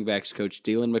what running backs coach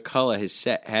Dylan McCullough has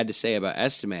had to say about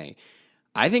Estime,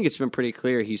 I think it's been pretty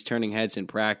clear he's turning heads in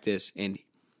practice, and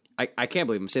I can't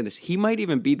believe I'm saying this. He might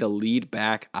even be the lead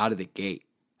back out of the gate.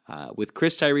 With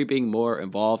Chris Tyree being more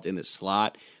involved in the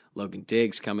slot, Logan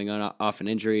Diggs coming off an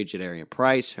injury, Jadarian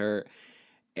Price hurt,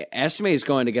 Estime is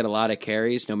going to get a lot of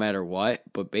carries no matter what,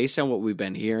 but based on what we've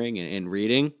been hearing and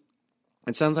reading,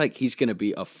 it sounds like he's going to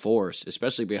be a force,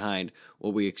 especially behind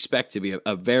what we expect to be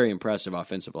a very impressive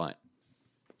offensive line.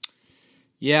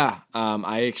 Yeah,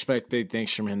 I expect big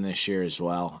things from him this year as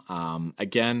well.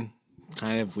 Again,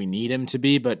 kind of we need him to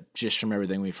be, but just from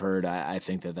everything we've heard, I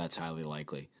think that that's highly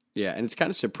likely. Yeah, and it's kind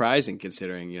of surprising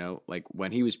considering, like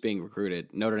when he was being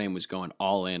recruited, Notre Dame was going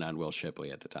all in on Will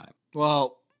Shipley at the time.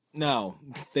 Well, no,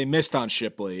 they missed on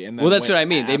Shipley. And then that's what I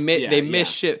mean. They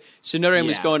missed Shipley. So Notre Dame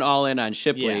was going all in on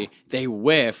Shipley. Yeah. They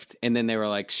whiffed, and then they were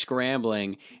like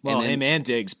scrambling. Well, and then, him and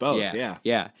Diggs both,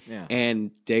 yeah.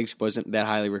 And Diggs wasn't that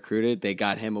highly recruited. They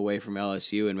got him away from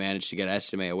LSU and managed to get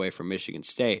Estime away from Michigan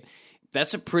State.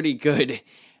 That's a pretty good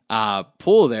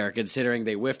pull there, considering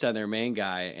they whiffed on their main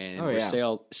guy and were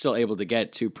still able to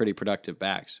get 2 pretty productive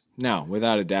backs. No,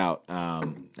 without a doubt.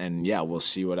 And yeah, we'll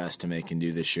see what Estime can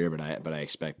do this year, but I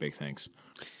expect big things.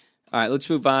 All right, let's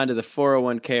move on to the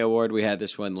 401k award. We had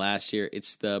this one last year.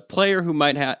 It's the player who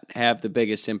might have the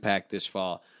biggest impact this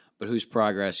fall, but whose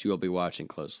progress you will be watching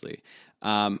closely.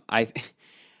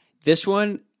 This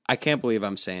one, I can't believe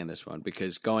I'm saying this one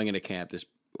because going into camp, this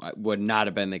would not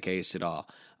have been the case at all.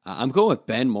 I'm going with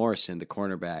Ben Morrison, the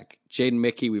cornerback. Jaden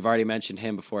Mickey, we've already mentioned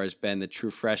him before, has been the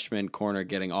true freshman corner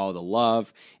getting all the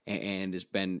love and has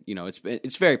been,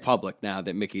 it's very public now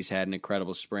that Mickey's had an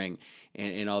incredible spring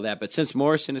and all that. But since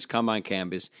Morrison has come on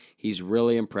campus, he's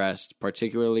really impressed,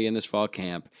 particularly in this fall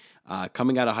camp.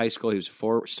 Coming out of high school, he was a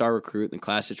 4-star recruit in the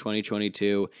class of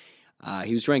 2022.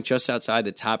 He was ranked just outside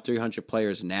the top 300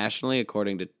 players nationally,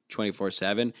 according to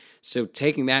 24/7. So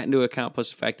taking that into account, plus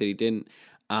the fact that he didn't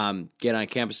get on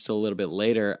campus until a little bit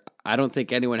later, I don't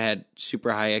think anyone had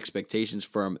super high expectations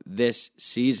for him this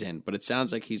season, but it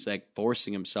sounds like he's like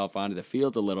forcing himself onto the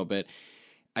field a little bit.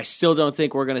 I still don't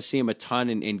think we're going to see him a ton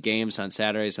in games on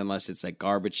Saturdays unless it's like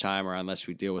garbage time or unless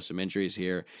we deal with some injuries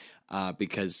here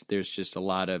because there's just a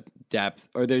lot of depth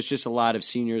or there's just a lot of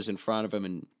seniors in front of him,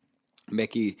 and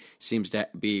Mickey seems to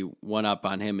be one up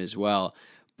on him as well.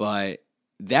 But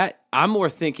that I'm more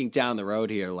thinking down the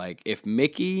road here, like if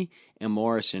Mickey and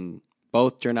Morrison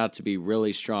both turn out to be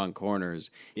really strong corners,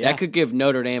 that could give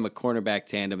Notre Dame a cornerback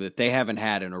tandem that they haven't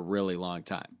had in a really long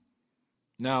time.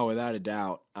 No, without a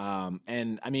doubt.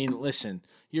 And I mean, listen,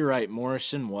 you're right.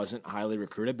 Morrison wasn't highly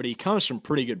recruited, but he comes from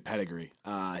pretty good pedigree.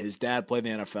 His dad played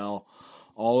in the NFL.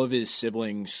 All of his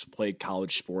siblings played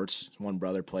college sports. One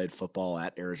brother played football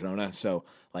at Arizona. So,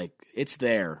 like, it's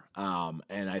there.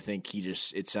 And I think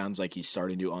it sounds like he's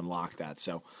starting to unlock that.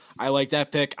 So, I like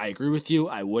that pick. I agree with you.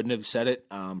 I wouldn't have said it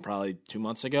probably 2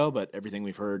 months ago, but everything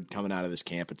we've heard coming out of this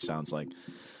camp, it sounds like.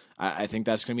 I think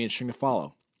that's going to be interesting to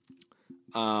follow.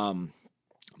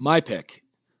 My pick,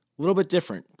 a little bit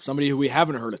different. Somebody who we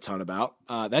haven't heard a ton about.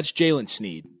 That's Jalen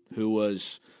Sneed, who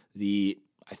was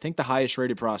I think the highest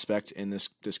rated prospect in this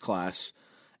class.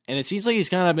 And it seems like he's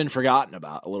kind of been forgotten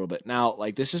about a little bit. Now,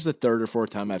 like, this is the 3rd or 4th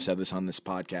time I've said this on this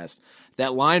podcast. That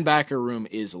linebacker room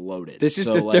is loaded. This is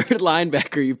the third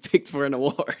linebacker you picked for an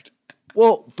award.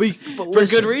 Well, but for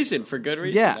listen, good reason. For good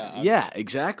reason. Yeah,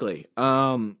 exactly.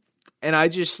 And I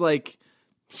just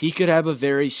he could have a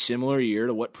very similar year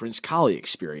to what Prince Kollie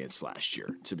experienced last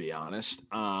year, to be honest.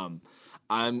 I'm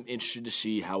interested to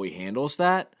see how he handles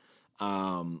that.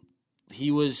 He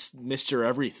was Mr.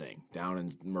 Everything down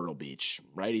in Myrtle Beach,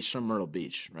 right? He's from Myrtle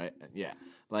Beach, right? Yeah.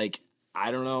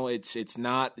 I don't know. It's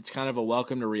kind of a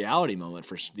welcome to reality moment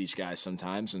for these guys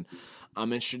sometimes. And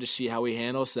I'm interested to see how he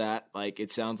handles that.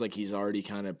 It sounds like he's already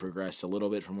kind of progressed a little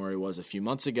bit from where he was a few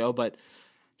months ago, but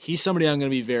he's somebody I'm going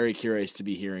to be very curious to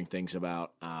be hearing things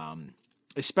about,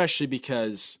 especially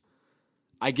because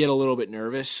I get a little bit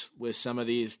nervous with some of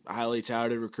these highly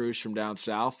touted recruits from down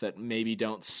south that maybe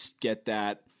don't get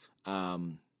that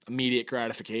immediate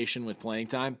gratification with playing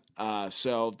time.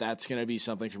 So that's going to be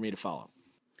something for me to follow.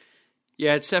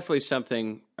 Yeah, it's definitely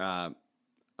something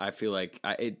I feel like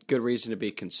good reason to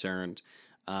be concerned.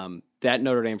 That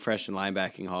Notre Dame freshman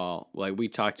linebacking haul, we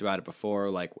talked about it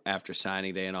before, after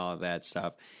signing day and all of that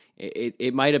stuff,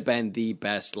 it might have been the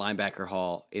best linebacker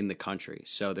haul in the country.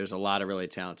 So there's a lot of really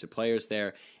talented players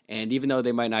there. And even though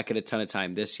they might not get a ton of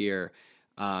time this year,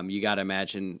 you got to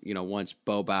imagine, once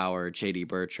Bo Bauer, J.D.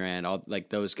 Bertrand, all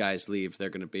those guys leave, they're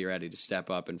going to be ready to step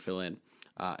up and fill in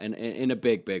a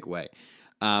big, big way.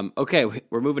 Okay,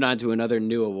 we're moving on to another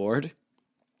new award.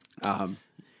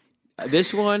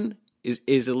 This one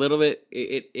is a little bit,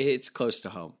 it's close to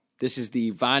home. This is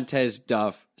the Vontaze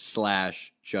Duff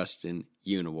 / Justin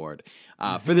Yoon Award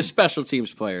for the Special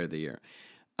Teams Player of the Year.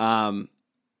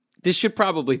 This should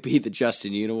probably be the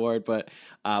Justin Yoon Award, but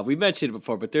we mentioned it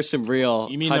before. But there's some real.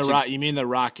 You mean the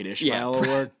Rocket Ishmael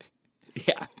Award?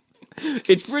 Yeah,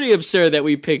 it's pretty absurd that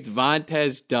we picked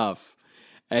Vontaze Duff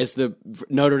as the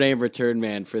Notre Dame return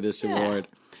man for this award.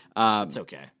 It's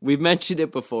okay. We've mentioned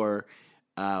it before.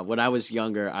 When I was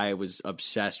younger, I was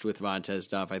obsessed with Vontaze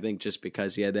Duff. I think just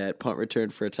because he had that punt return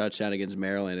for a touchdown against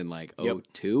Maryland in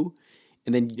 2002.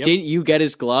 And then didn't you get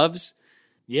his gloves?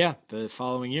 Yeah, the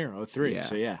following year, 2003. Yeah.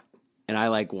 So, yeah. And I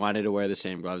wanted to wear the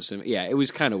same gloves. And yeah, it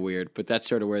was kind of weird, but that's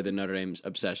sort of where the Notre Dame's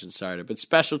obsession started. But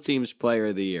Special Teams Player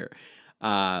of the Year.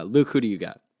 Luke, who do you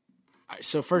got?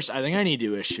 So first, I think I need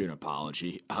to issue an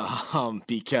apology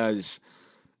because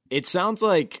it sounds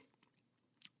like,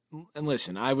 and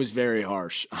listen, I was very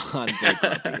harsh on Blake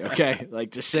Gruppy, okay?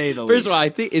 To say the least. First of all, I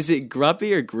think, is it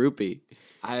Gruppy or Groupie?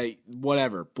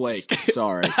 Whatever, Blake,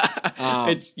 sorry.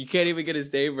 You can't even get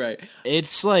his name right.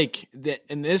 It's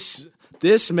and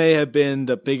this may have been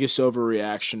the biggest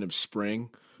overreaction of spring,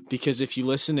 because if you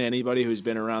listen to anybody who's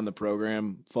been around the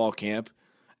program fall camp,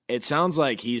 it sounds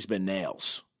like he's been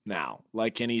nails now.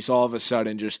 And he's all of a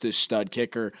sudden just this stud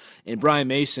kicker. And Brian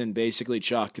Mason basically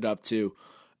chalked it up to,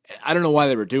 I don't know why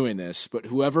they were doing this, but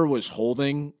whoever was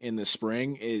holding in the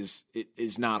spring is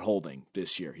not holding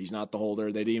this year. He's not the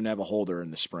holder. They didn't even have a holder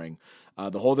in the spring.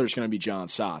 The holder is going to be John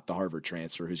Sott, the Harvard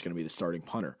transfer, who's going to be the starting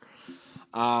punter.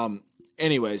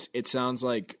 Anyways, it sounds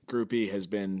like Groupie has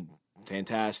been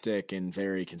fantastic and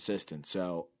very consistent.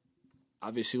 So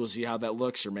obviously we'll see how that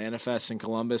looks or manifests in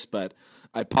Columbus, but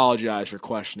I apologize for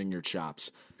questioning your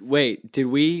chops. Wait, did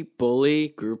we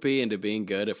bully Groupie into being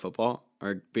good at football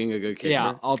or being a good kicker?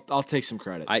 Yeah, I'll take some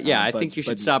credit. I think you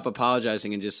should stop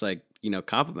apologizing and just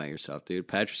compliment yourself, dude.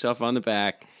 Pat yourself on the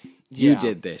back. You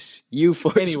did this. You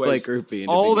forced Blake Groupie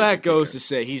into all that goes to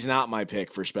say he's not my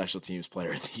pick for Special Teams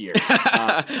Player of the Year.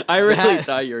 I really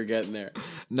thought you were getting there.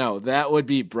 No, that would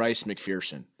be Bryce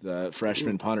McPherson, the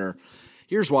freshman punter.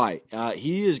 Here's why.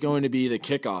 He is going to be the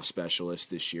kickoff specialist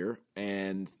this year,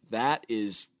 and that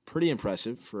is pretty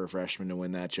impressive for a freshman to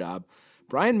win that job.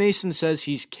 Brian Mason says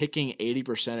he's kicking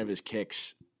 80% of his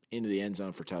kicks into the end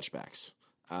zone for touchbacks.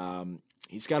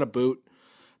 He's got a boot.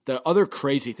 The other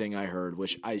crazy thing I heard,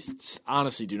 which I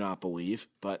honestly do not believe,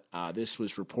 but this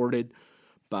was reported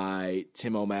by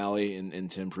Tim O'Malley and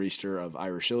Tim Priester of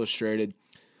Irish Illustrated.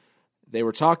 They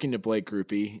were talking to Blake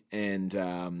Groupie and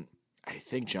I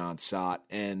think John Sott,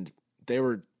 and they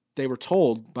were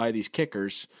told by these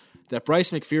kickers that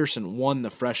Bryce McPherson won the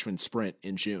freshman sprint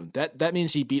in June. That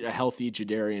means he beat a healthy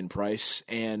Jadarian Price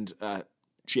and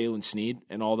Jalen Sneed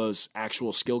and all those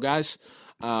actual skill guys.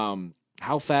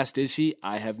 How fast is he?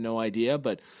 I have no idea,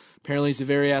 but apparently he's a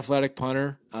very athletic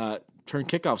punter turned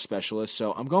kickoff specialist,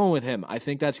 so I'm going with him. I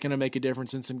think that's going to make a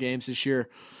difference in some games this year.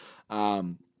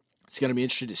 It's going to be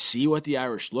interesting to see what the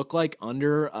Irish look like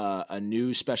under a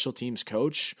new special teams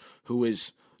coach who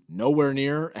is nowhere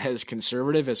near as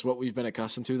conservative as what we've been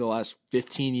accustomed to the last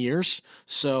 15 years.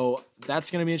 So that's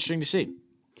going to be interesting to see.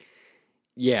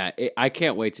 Yeah, I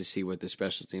can't wait to see what the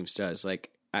special teams does.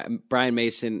 Brian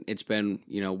Mason, it's been,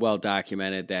 well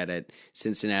documented that at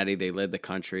Cincinnati they led the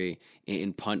country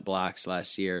in punt blocks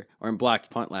last year, or in blocked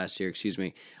punt last year, excuse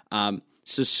me.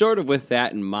 So sort of with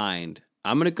that in mind,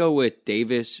 I'm going to go with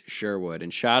Davis Sherwood,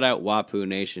 and shout out WAPU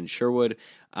Nation. Sherwood,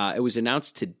 it was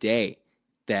announced today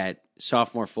that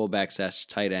sophomore fullback /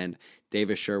 tight end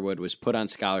Davis Sherwood was put on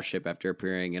scholarship after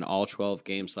appearing in all 12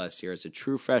 games last year as a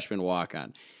true freshman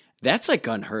walk-on. That's like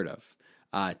unheard of.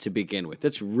 To begin with.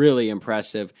 That's really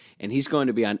impressive, and he's going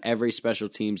to be on every special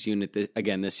teams unit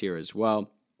again this year as well.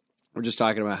 We're just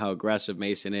talking about how aggressive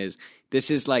Mason is. This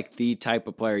is like the type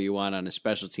of player you want on a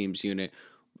special teams unit.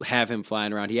 Have him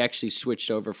flying around. He actually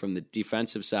switched over from the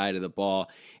defensive side of the ball,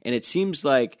 and it seems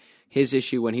like his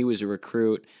issue when he was a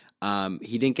recruit,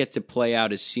 he didn't get to play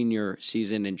out his senior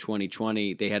season in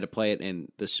 2020. They had to play it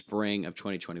in the spring of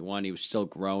 2021. He was still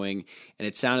growing, and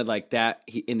it sounded like that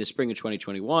in the spring of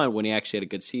 2021, when he actually had a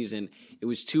good season, it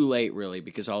was too late, really,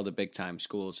 because all the big-time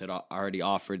schools had already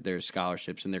offered their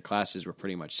scholarships, and their classes were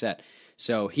pretty much set.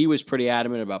 So he was pretty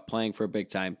adamant about playing for a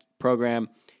big-time program,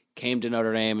 came to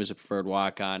Notre Dame as a preferred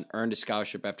walk-on, earned a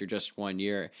scholarship after just 1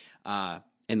 year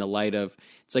in the light of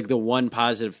 – it's like the one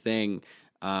positive thing –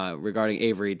 regarding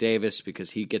Avery Davis,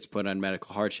 because he gets put on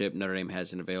medical hardship. Notre Dame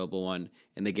has an available one,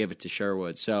 and they give it to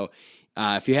Sherwood. So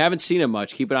if you haven't seen him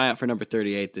much, keep an eye out for number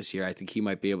 38 this year. I think he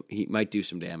might do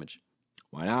some damage.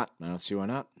 Why not? I don't see why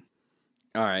not.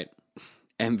 All right,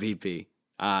 MVP.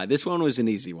 This one was an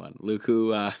easy one. Luke,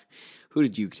 who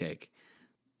did you take?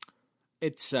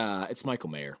 It's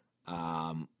Michael Mayer.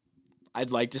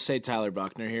 I'd like to say Tyler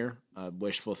Buchner here,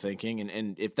 wishful thinking,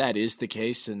 and if that is the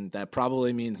case, then that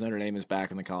probably means Notre Dame is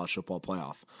back in the college football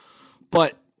playoff.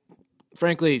 But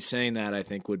frankly, saying that I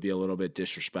think would be a little bit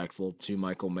disrespectful to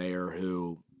Michael Mayer,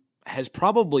 who has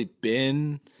probably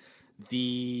been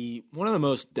one of the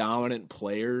most dominant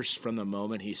players from the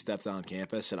moment he stepped on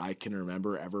campus that I can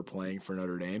remember ever playing for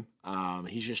Notre Dame.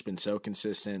 He's just been so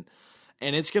consistent,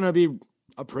 and it's going to be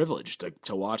a privilege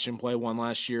to watch him play one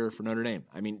last year for Notre Dame.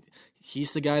 I mean,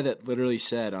 he's the guy that literally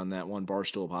said on that one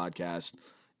Barstool podcast,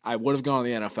 I would have gone to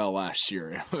the NFL last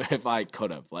year if I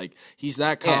could have. Like, he's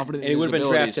that confident. And he would have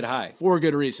been drafted high. For a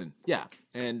good reason. Yeah.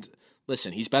 And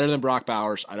listen, he's better than Brock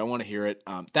Bowers. I don't want to hear it.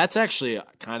 That's actually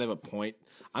kind of a point.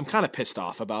 I'm kind of pissed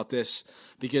off about this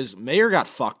because Mayer got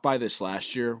fucked by this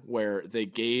last year where they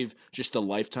gave just a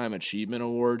Lifetime Achievement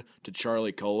Award to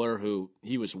Charlie Kohler, who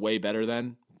he was way better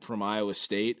than, from Iowa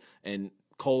State, and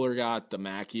Kohler got the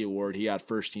Mackey Award. He got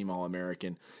first-team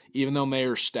All-American, even though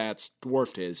Mayer's stats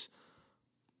dwarfed his.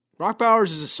 Brock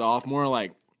Bowers is a sophomore.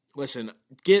 Like, listen,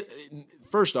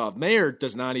 first off, Mayer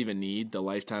does not even need the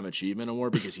Lifetime Achievement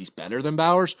Award because he's better than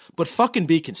Bowers, but fucking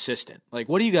be consistent. Like,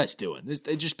 what are you guys doing?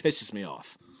 It just pisses me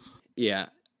off. Yeah,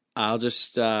 I'll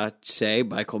just say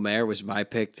Michael Mayer was my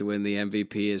pick to win the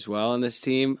MVP as well on this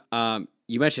team.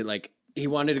 You mentioned, like, he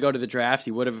wanted to go to the draft.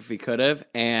 He would have if he could have,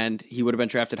 and he would have been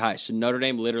drafted high. So Notre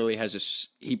Dame literally has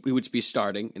he would be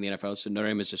starting in the NFL. So Notre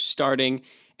Dame is a starting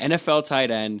NFL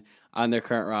tight end on their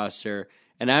current roster.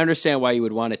 And I understand why you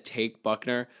would want to take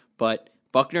Buchner, but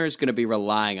Buchner is going to be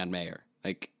relying on Mayer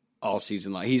like all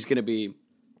season long. He's going to be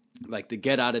like the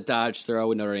get out of dodge throw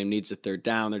when Notre Dame needs a third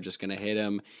down. They're just going to hit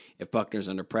him. If Buchner's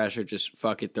under pressure, just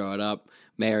fuck it, throw it up.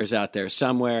 Mayer's out there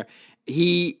somewhere.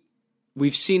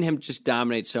 We've seen him just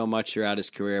dominate so much throughout his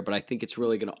career, but I think it's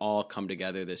really going to all come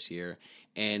together this year.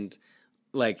 And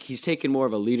like he's taken more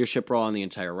of a leadership role on the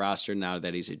entire roster now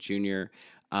that he's a junior.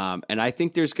 And I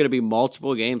think there's going to be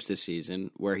multiple games this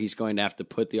season where he's going to have to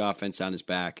put the offense on his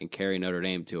back and carry Notre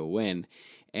Dame to a win.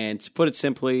 And to put it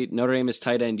simply, Notre Dame is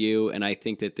tight end U, and I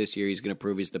think that this year he's going to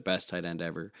prove he's the best tight end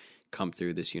ever come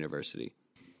through this university.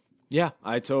 Yeah,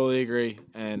 I totally agree,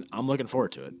 and I'm looking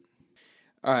forward to it.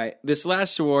 All right, this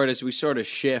last award, as we sort of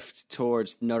shift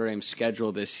towards Notre Dame's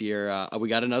schedule this year, we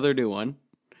got another new one.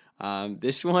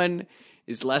 This one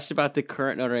is less about the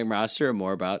current Notre Dame roster and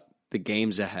more about the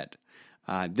games ahead.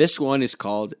 This one is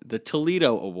called the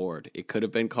Toledo Award. It could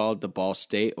have been called the Ball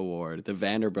State Award, the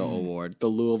Vanderbilt Award, the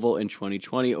Louisville in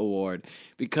 2020 Award,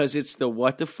 because it's the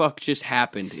what the fuck just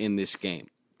happened in this game.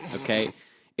 Okay,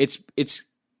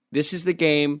 this is the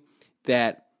game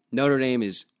that Notre Dame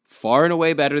is far and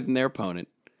away better than their opponent.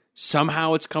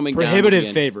 Somehow it's coming down to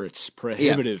prohibitive favorites.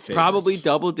 Favorites. Probably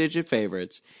double-digit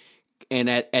favorites. And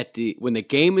when the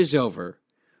game is over,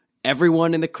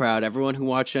 everyone in the crowd, everyone who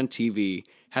watched on TV,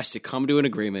 has to come to an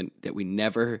agreement that we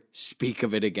never speak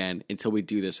of it again until we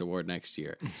do this award next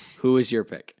year. Who is your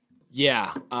pick?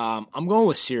 Yeah, I'm going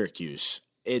with Syracuse.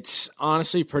 It's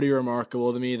honestly pretty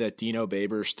remarkable to me that Dino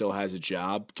Babers still has a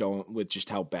job, going with just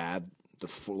how bad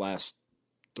the last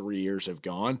 3 years have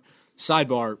gone.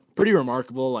 Sidebar, pretty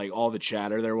remarkable, like all the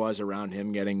chatter there was around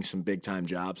him getting some big-time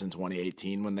jobs in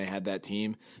 2018 when they had that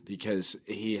team, because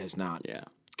he has not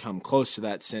come close to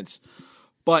that since.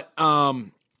 But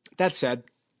that said,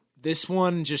 this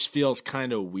one just feels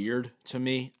kind of weird to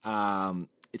me.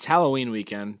 It's Halloween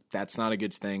weekend. That's not a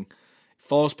good thing. It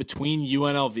falls between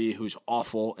UNLV, who's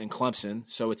awful, and Clemson,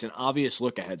 so it's an obvious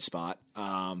look-ahead spot.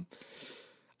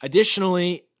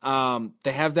 Additionally,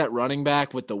 they have that running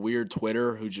back with the weird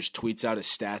Twitter who just tweets out his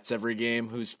stats every game,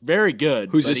 who's very good.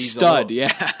 Who's a stud,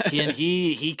 And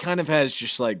he kind of has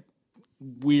just like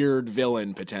weird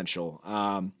villain potential.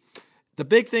 The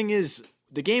big thing is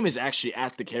the game is actually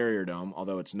at the Carrier Dome,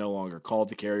 although it's no longer called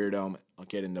the Carrier Dome. I'll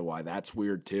get into why that's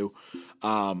weird too.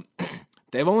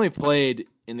 They've only played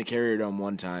in the Carrier Dome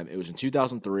one time. It was in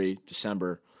 2003,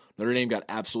 December. Notre Dame got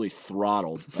absolutely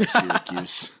throttled by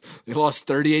Syracuse. They lost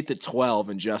 38-12,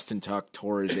 and Justin Tuck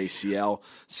tore his ACL.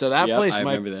 So that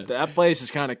place is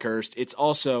kind of cursed. It's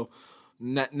also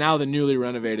now the newly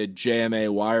renovated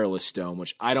JMA Wireless Dome,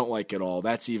 which I don't like at all.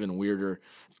 That's even weirder.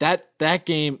 That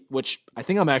game, which I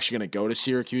think I'm actually going to go to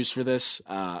Syracuse for this.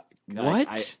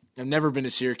 What? I've never been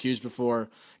to Syracuse before.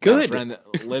 Good. Got a friend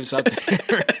that lives up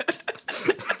there.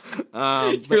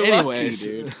 But You're anyways,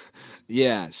 lucky, dude.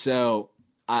 Yeah. So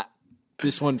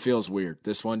this one feels weird.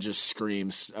 This one just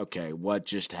screams, okay, what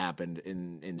just happened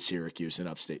in Syracuse in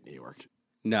upstate New York?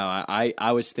 No,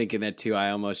 I was thinking that too. I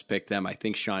almost picked them. I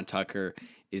think Sean Tucker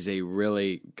is a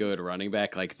really good running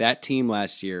back. Like that team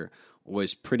last year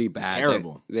was pretty bad.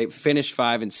 Terrible. They finished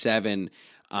 5-7,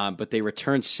 but they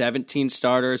returned 17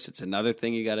 starters. It's another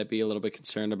thing you got to be a little bit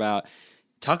concerned about.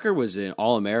 Tucker was an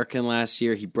All-American last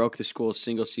year. He broke the school's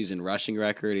single-season rushing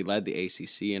record. He led the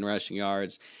ACC in rushing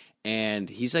yards. And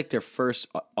he's like their first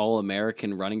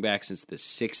All-American running back since the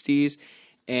 60s.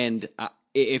 And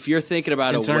if you're thinking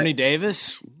about since Ernie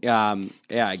Davis? Yeah,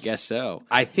 I guess so.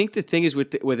 I think the thing is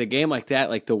with a game like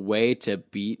that, like the way to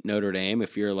beat Notre Dame,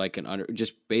 if you're like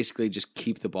just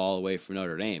keep the ball away from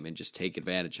Notre Dame and just take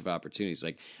advantage of opportunities.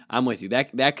 Like I'm with you.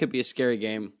 That could be a scary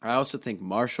game. I also think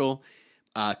Marshall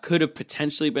could have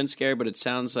potentially been scary, but it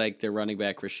sounds like their running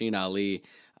back Rasheen Ali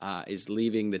is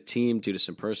leaving the team due to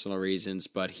some personal reasons,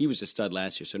 but he was a stud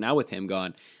last year. So now with him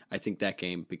gone, I think that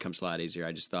game becomes a lot easier.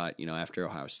 I just thought, after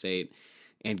Ohio State,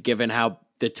 and given how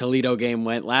the Toledo game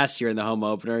went last year in the home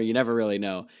opener, you never really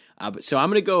know. So I'm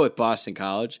going to go with Boston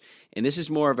College, and this is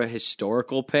more of a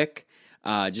historical pick,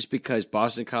 just because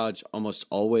Boston College almost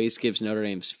always gives Notre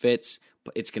Dame's fits.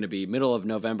 But it's going to be middle of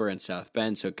November in South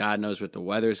Bend, so God knows what the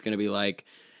weather is going to be like.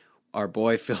 Our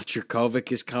boy Phil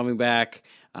Jurkovec is coming back.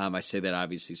 I say that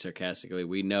obviously sarcastically.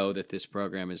 We know that this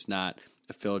program is not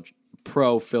a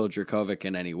pro Phil Jurkovec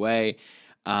in any way.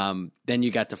 Then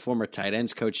you got the former tight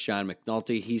ends coach John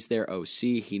McNulty. He's their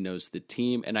OC. He knows the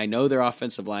team. And I know their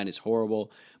offensive line is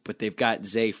horrible, but they've got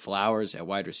Zay Flowers at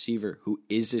wide receiver, who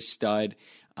is a stud.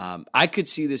 I could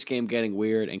see this game getting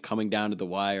weird and coming down to the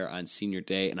wire on senior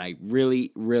day, and I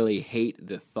really, really hate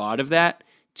the thought of that,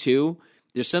 too.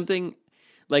 There's something...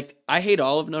 Like, I hate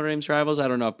all of Notre Dame's rivals. I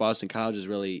don't know if Boston College is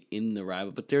really in the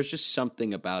rival, but there's just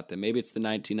something about them. Maybe it's the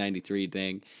 1993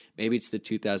 thing. Maybe it's the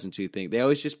 2002 thing. They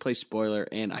always just play spoiler,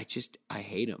 and I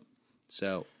hate them.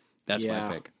 So that's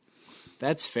my pick.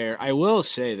 That's fair. I will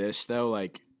say this, though,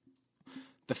 like,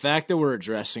 the fact that we're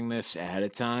addressing this ahead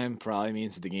of time probably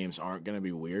means that the games aren't going to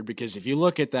be weird, because if you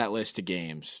look at that list of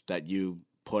games that you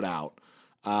put out,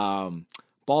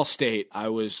 Ball State, I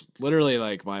was literally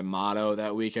like, my motto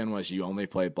that weekend was you only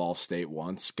play Ball State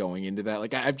once going into that.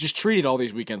 Like, I've just treated all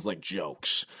these weekends like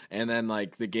jokes. And then,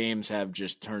 like, the games have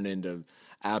just turned into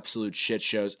absolute shit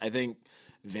shows. I think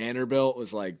Vanderbilt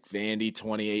was like Vandy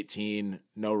 2018,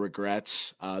 no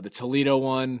regrets. The Toledo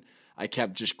one, I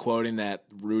kept just quoting that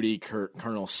Rudy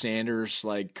Colonel Sanders,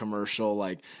 like, commercial.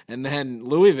 Like, and then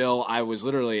Louisville, I was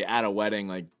literally at a wedding,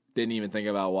 like, didn't even think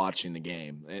about watching the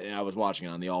game. I was watching it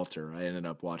on the altar. I ended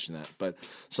up watching that. But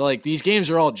so, like, these games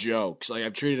are all jokes. Like,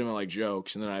 I've treated them like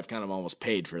jokes, and then I've kind of almost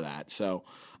paid for that. So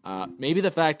maybe the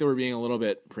fact that we're being a little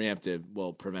bit preemptive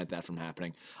will prevent that from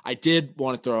happening. I did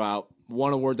want to throw out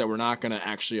one award that we're not going to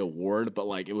actually award, but,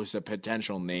 like, it was a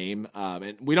potential name.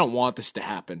 And we don't want this to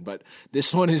happen, but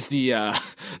this one is the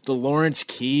Lawrence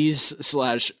Keys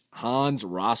 / Hans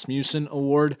Rasmussen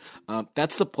Award.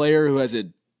 That's the player who has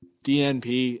a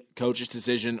DNP, coach's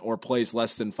decision, or plays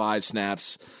less than 5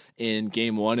 snaps in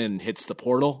game 1 and hits the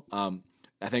portal.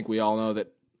 I think we all know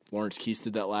that Lawrence Keys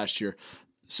did that last year.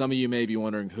 Some of you may be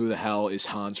wondering who the hell is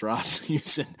Hans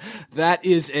Rasmussen. That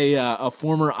is a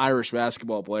former Irish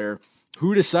basketball player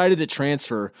who decided to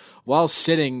transfer while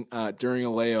sitting during a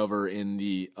layover in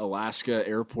the Alaska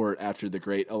airport after the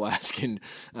Great Alaskan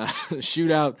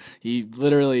Shootout. He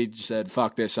literally said,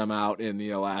 fuck this, I'm out in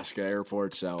the Alaska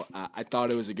airport. So I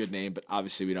thought it was a good name, but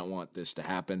obviously we don't want this to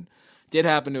happen. Did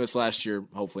happen to us last year,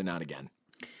 hopefully not again.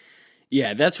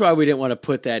 Yeah, that's why we didn't want to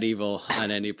put that evil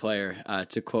on any player,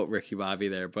 to quote Ricky Bobby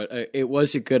there. But it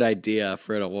was a good idea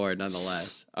for an award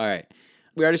nonetheless. All right.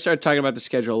 We already started talking about the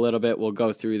schedule a little bit. We'll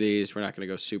go through these. We're not going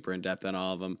to go super in-depth on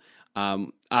all of them.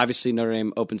 Obviously, Notre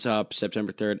Dame opens up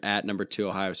September 3rd at number 2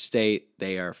 Ohio State.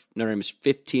 Notre Dame is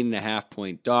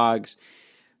 15.5-point dogs.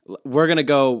 We're going to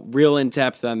go real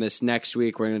in-depth on this next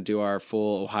week. We're going to do our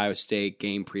full Ohio State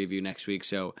game preview next week,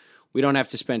 so we don't have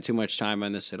to spend too much time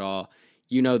on this at all.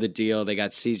 You know the deal. They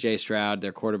got C.J. Stroud,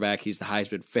 their quarterback. He's the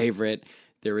Heisman favorite.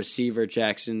 Their receiver,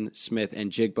 Jackson Smith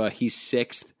and Jigba, he's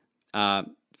 6th.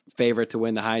 Favorite to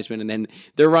win the Heisman, and then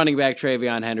their running back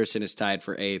Travion Henderson is tied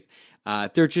for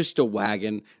 8th. They're just a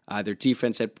wagon. Their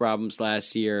defense had problems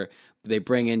last year. They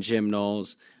bring in Jim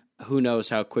Knowles. Who knows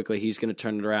how quickly he's going to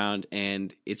turn it around?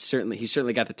 And he's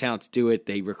certainly got the talent to do it.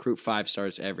 They recruit 5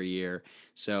 stars every year.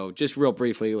 So just real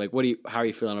briefly, like how are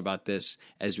you feeling about this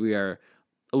as we are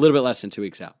a little bit less than 2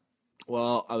 weeks out?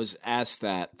 Well, I was asked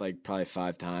that like probably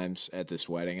 5 times at this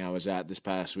wedding I was at this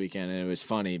past weekend, and it was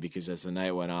funny because as the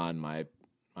night went on, my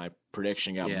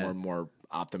prediction got more and more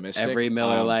optimistic. Every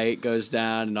Miller Lite goes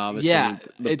down, and all of a sudden,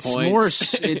 it's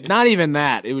points. more. Not even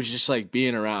that. It was just like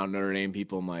being around Notre Dame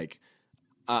people. I'm like,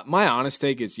 my honest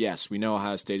take is yes, we know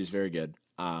Ohio State is very good,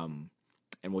 and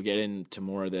we'll get into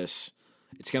more of this.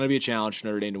 It's going to be a challenge for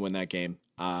Notre Dame to win that game,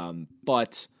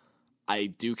 but I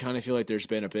do kind of feel like there's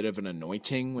been a bit of an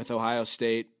anointing with Ohio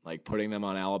State, like putting them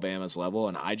on Alabama's level,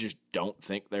 and I just don't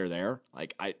think they're there.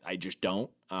 Like, I just don't.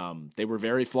 They were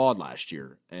very flawed last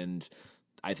year, and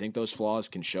I think those flaws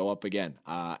can show up again.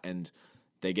 And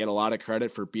they get a lot of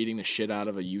credit for beating the shit out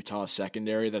of a Utah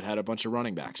secondary that had a bunch of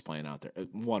running backs playing out there.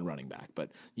 One running back,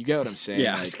 but you get what I'm saying.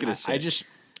 Yeah, like, I was going to say.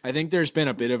 I think there's been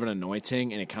a bit of an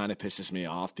anointing, and it kind of pisses me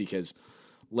off because –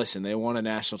 listen, they won a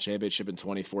national championship in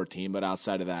 2014, but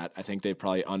outside of that, I think they've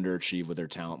probably underachieved with their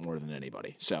talent more than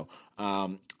anybody. So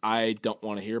I don't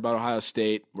want to hear about Ohio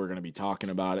State. We're going to be talking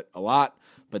about it a lot,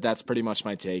 but that's pretty much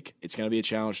my take. It's going to be a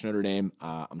challenge to Notre Dame.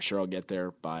 I'm sure I'll get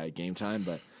there by game time,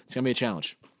 but it's going to be a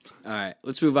challenge. All right,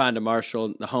 let's move on to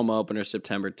Marshall, the home opener,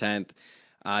 September 10th.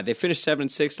 They finished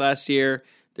 7-6 last year.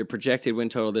 Their projected win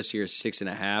total this year is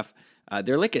 6.5.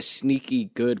 They're like a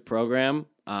sneaky good program.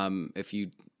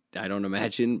 I don't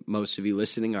imagine most of you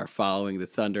listening are following the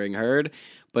Thundering Herd,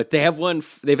 but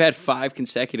they've had 5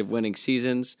 consecutive winning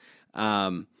seasons.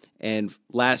 And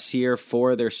last year,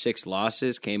 4 of their 6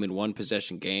 losses came in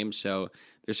 1-possession games. So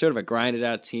they're sort of a grinded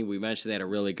out team. We mentioned they had a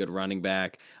really good running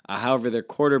back. However, their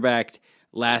quarterback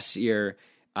last year,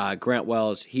 Grant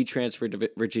Wells, he transferred to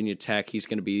Virginia Tech. He's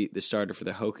going to be the starter for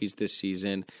the Hokies this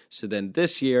season. So then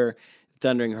this year,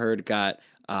 Thundering Herd got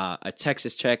a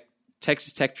Texas Tech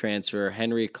transfer,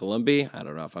 Henry Colombi. I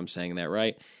don't know if I'm saying that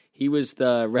right. He was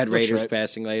the Red Raiders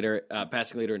passing leader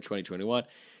in 2021.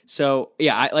 So,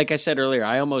 yeah, like I said earlier,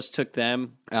 I almost took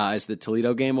them as the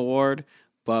Toledo game award,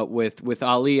 but with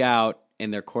Ali out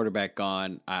and their quarterback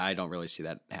gone, I don't really see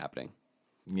that happening.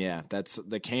 Yeah, that's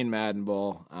the Kane Madden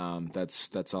Bowl.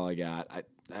 That's all I got.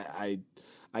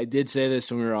 I did say this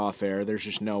when we were off air. There's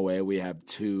just no way we have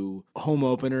 2 home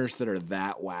openers that are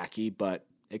that wacky, but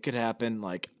it could happen.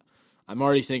 Like, I'm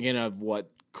already thinking of what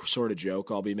sort of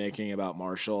joke I'll be making about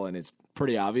Marshall, and it's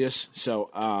pretty obvious. So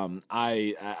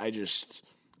I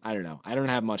don't know. I don't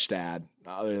have much to add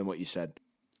other than what you said.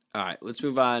 All right, let's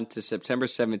move on to September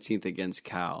 17th against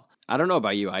Cal. I don't know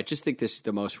about you. I just think this is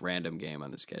the most random game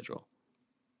on the schedule.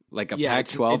 Like a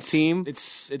Pac-12 team.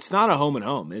 It's not a home and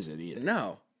home, is it either?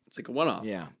 No, it's like a one-off.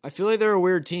 Yeah, I feel like they're a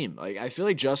weird team. Like I feel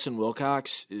like Justin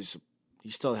Wilcox he's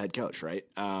still the head coach, right?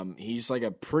 He's like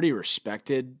a pretty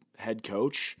respected head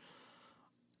coach.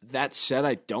 That said,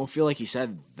 I don't feel like he's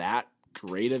had that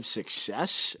great of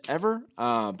success ever.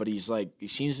 But he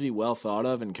seems to be well thought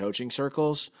of in coaching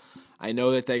circles. I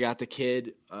know that they got the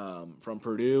kid from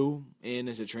Purdue in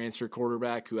as a transfer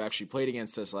quarterback who actually played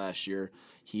against us last year.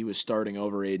 He was starting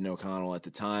over Aiden O'Connell at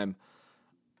the time.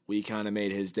 We kind of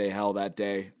made his day hell that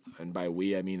day. And by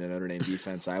we, I mean the Notre Dame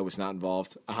defense. I was not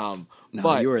involved.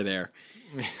 But you were there.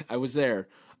 I was there.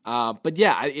 But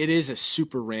yeah, it is a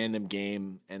super random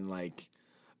game. And I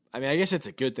guess it's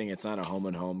a good thing it's not a home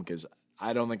and home because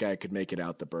I don't think I could make it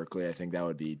out to Berkeley. I think that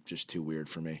would be just too weird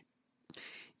for me.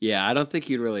 Yeah, I don't think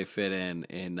you'd really fit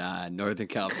in Northern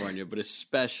California, but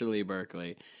especially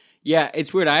Berkeley. Yeah,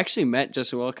 it's weird. I actually met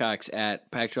Justin Wilcox at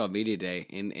Pac-12 Media Day,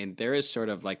 and there is sort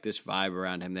of like this vibe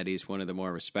around him that he's one of the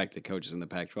more respected coaches in the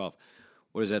Pac-12.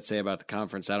 What does that say about the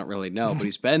conference? I don't really know, but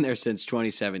he's been there since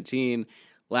 2017.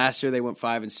 Last year they went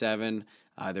 5-7.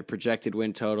 Their projected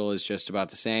win total is just about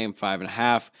the same,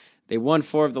 5.5. They won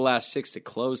 4 of the last 6 to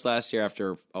close last year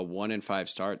after a 1-5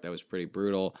 start. That was pretty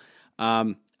brutal.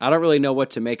 I don't really know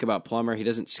what to make about Plummer. He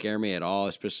doesn't scare me at all,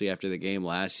 especially after the game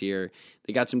last year.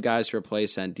 They got some guys to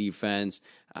replace on defense.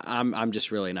 I'm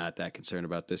just really not that concerned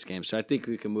about this game. So I think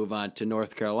we can move on to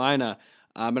North Carolina.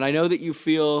 And I know that you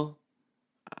feel,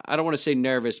 I don't want to say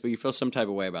nervous, but you feel some type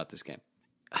of way about this game.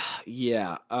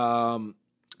 Yeah.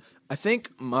 I think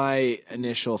my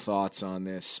initial thoughts on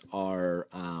this are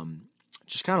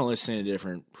just kind of listening to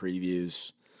different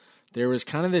previews. There was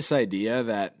kind of this idea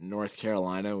that North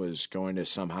Carolina was going to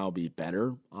somehow be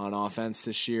better on offense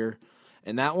this year.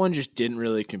 And that one just didn't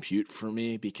really compute for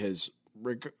me because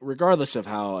regardless of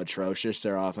how atrocious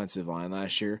their offensive line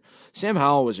last year, Sam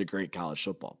Howell was a great college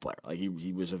football player. Like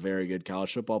he was a very good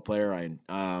college football player.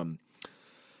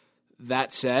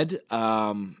 That said,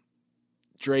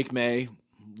 Drake May,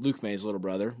 Luke May's little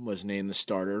brother, was named the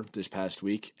starter this past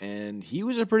week, and he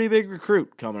was a pretty big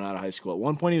recruit coming out of high school. At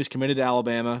one point, he was committed to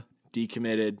Alabama,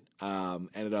 decommitted,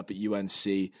 ended up at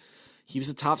UNC. He was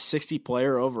a top 60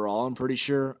 player overall, I'm pretty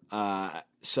sure.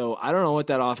 So I don't know what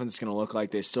that offense is going to look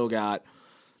like. They still got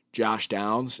Josh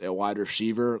Downs at wide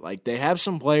receiver. Like, they have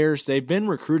some players. They've been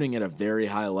recruiting at a very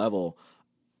high level.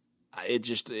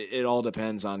 It all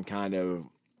depends on kind of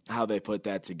how they put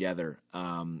that together.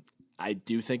 I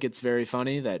do think it's very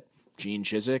funny that Gene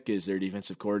Chizik is their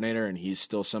defensive coordinator and he's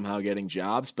still somehow getting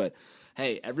jobs. But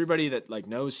hey, everybody that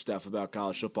knows stuff about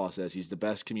college football says he's the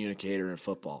best communicator in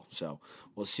football. So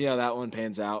we'll see how that one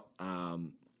pans out.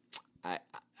 I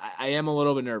am a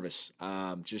little bit nervous,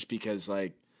 just because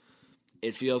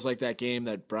it feels like that game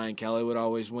that Brian Kelly would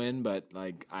always win. But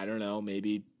I don't know,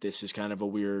 maybe this is kind of a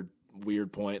weird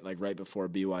point, right before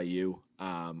BYU.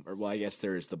 I guess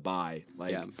there is the bye.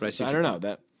 But I don't know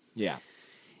that. Yeah.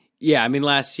 Yeah, I mean,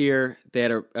 last year they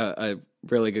had a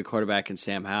really good quarterback in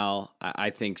Sam Howell. I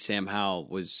think Sam Howell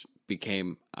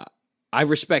became I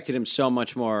respected him so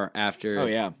much more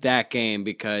after that game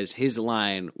because his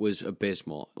line was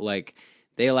abysmal.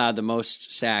 They allowed the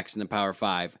most sacks in the Power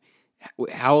 5.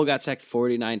 Howell got sacked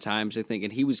 49 times, I think,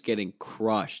 and he was getting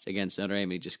crushed against Notre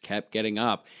Dame. He just kept getting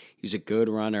up. He's a good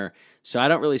runner. So I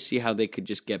don't really see how they could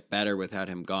just get better without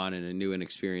him gone and a new and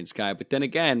experienced guy. But then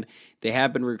again, they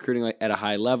have been recruiting at a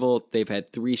high level. They've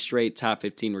had 3 straight top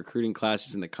 15 recruiting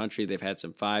classes in the country. They've had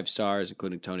some 5-stars,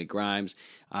 including Tony Grimes.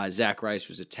 Zach Rice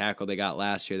was a tackle they got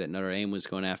last year that Notre Dame was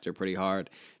going after pretty hard.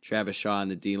 Travis Shaw on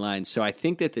the D-line. So I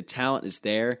think that the talent is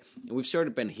there. And we've sort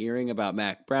of been hearing about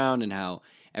Mack Brown and how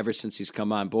ever since he's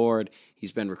come on board,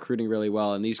 he's been recruiting really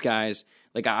well. And these guys,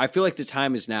 I feel like the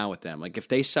time is now with them. If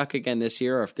they suck again this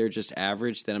year or if they're just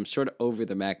average, then I'm sort of over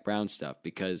the Mack Brown stuff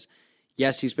because,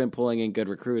 yes, he's been pulling in good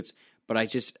recruits, but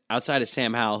outside of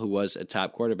Sam Howell, who was a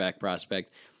top quarterback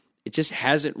prospect, it just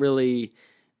hasn't really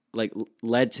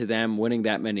led to them winning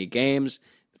that many games.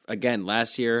 Again,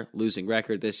 last year, losing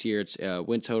record. This year, it's a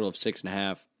win total of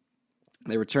 6.5.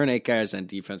 They return 8 guys on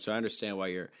defense, so I understand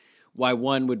why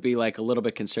one would be a little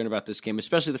bit concerned about this game,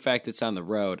 especially the fact it's on the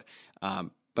road.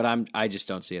 But I just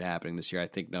don't see it happening this year. I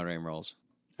think Notre Dame rolls.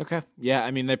 Okay. Yeah,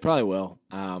 I mean, they probably will.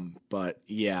 But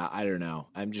yeah, I don't know.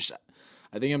 I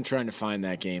think I'm trying to find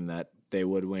that game that they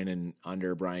would win in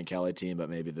under Brian Kelly team, but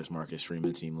maybe this Marcus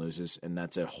Freeman team loses. And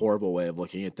that's a horrible way of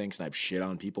looking at things. And I've shit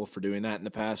on people for doing that in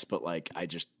the past, but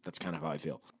that's kind of how I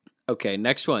feel. Okay,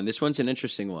 next one. This one's an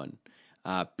interesting one.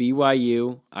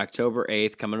 BYU, October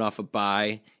 8th, coming off a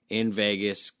bye in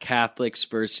Vegas. Catholics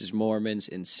versus Mormons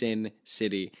in Sin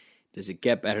City. Does it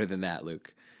get better than that,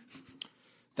 Luke?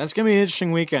 That's going to be an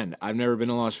interesting weekend. I've never been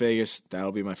to Las Vegas.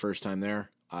 That'll be my first time there.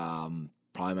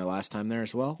 Probably my last time there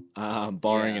as well,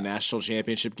 barring a national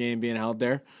championship game being held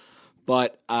there.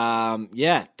 But,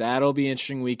 that'll be an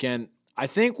interesting weekend. I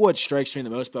think what strikes me the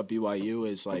most about BYU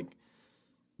is, I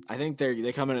think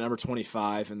they come in at number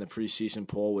 25 in the preseason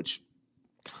poll, which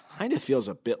kind of feels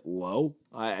a bit low,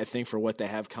 I think, for what they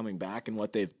have coming back and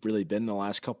what they've really been in the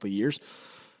last couple of years.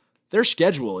 Their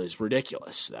schedule is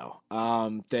ridiculous, though.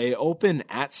 They open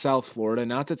at South Florida.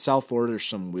 Not that South Florida are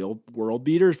some world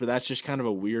beaters, but that's just kind of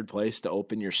a weird place to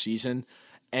open your season.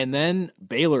 And then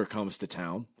Baylor comes to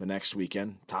town the next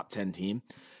weekend, top 10 team.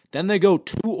 Then they go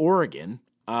to Oregon.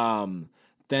 Then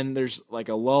there's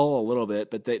a lull a little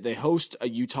bit, but they host a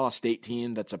Utah State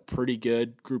team that's a pretty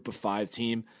good group of 5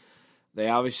 team. They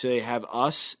obviously have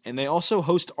us, and they also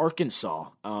host Arkansas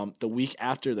the week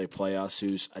after they play us,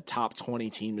 who's a top 20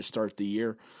 team to start the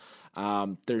year.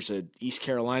 There's a East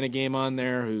Carolina game on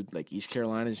there. East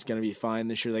Carolina is going to be fine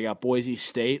this year. They got Boise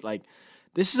State.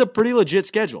 This is a pretty legit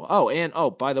schedule.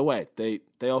 By the way,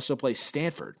 they also play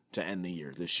Stanford to end the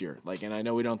year this year. And I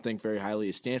know we don't think very highly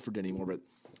of Stanford anymore, but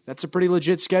that's a pretty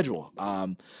legit schedule.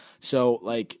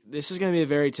 This is going to be a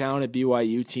very talented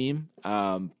BYU team.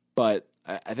 But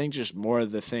I think just more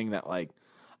of the thing that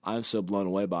I'm so blown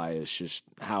away by is just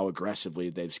how aggressively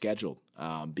they've scheduled.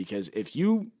 Because if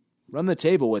you run the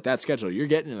table with that schedule, you're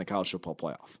getting in the college football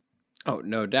playoff. Oh,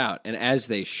 no doubt. And as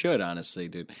they should, honestly,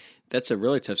 dude. That's a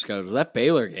really tough schedule. That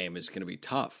Baylor game is going to be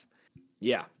tough.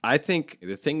 Yeah. I think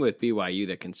the thing with BYU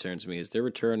that concerns me is they're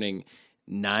returning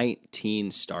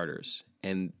 19 starters,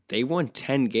 and they won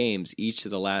 10 games each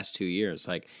of the last 2 years.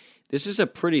 This is a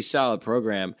pretty solid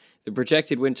program. The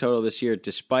projected win total this year,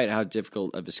 despite how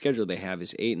difficult of a schedule they have,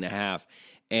 is 8.5.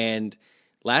 And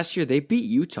last year they beat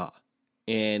Utah.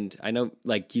 And I know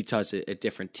Utah's a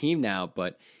different team now,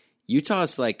 but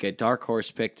Utah's a dark horse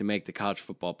pick to make the college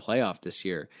football playoff this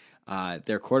year.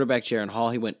 Their quarterback, Jaron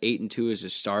Hall, he went 8-2 as a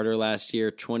starter last year,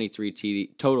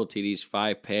 23 total TDs,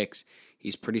 5 picks.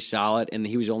 He's pretty solid, and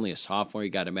he was only a sophomore. You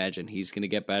got to imagine he's going to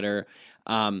get better.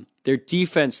 Their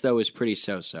defense, though, is pretty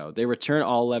so-so. They return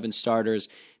all 11 starters.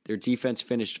 Their defense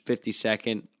finished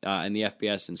 52nd in the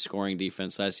FBS in scoring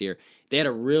defense last year. They had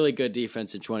a really good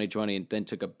defense in 2020 and then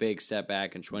took a big step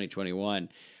back in 2021.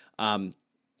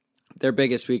 Their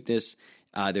biggest weakness,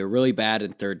 they were really bad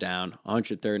in third down,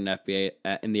 103rd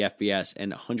in the FBS,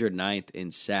 and 109th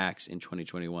in sacks in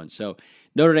 2021. So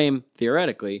Notre Dame,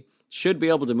 theoretically, should be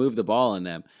able to move the ball in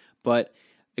them. But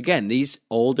again, these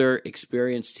older,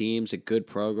 experienced teams, a good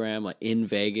program in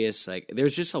Vegas,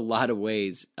 there's just a lot of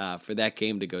ways for that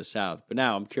game to go south. But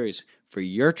now I'm curious, for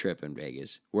your trip in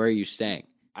Vegas, where are you staying?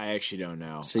 I actually don't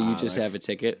know. So you just have a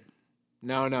ticket?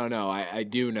 No. I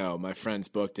do know. My friends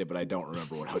booked it, but I don't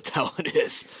remember what hotel it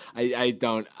is. I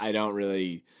don't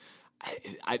really.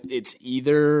 It's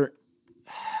either.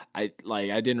 I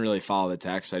didn't really follow the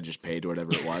text. I just paid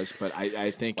whatever it was. But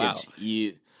I think wow.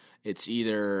 it's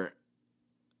either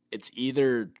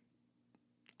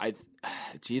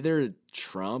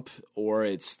Trump or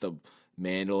it's the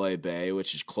Mandalay Bay,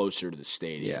 which is closer to the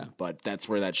stadium. Yeah. But that's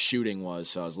where that shooting was,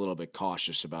 so I was a little bit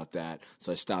cautious about that.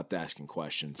 So I stopped asking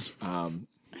questions.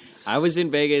 I was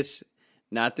in Vegas,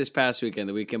 not this past weekend,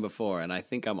 the weekend before, and I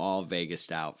think I'm all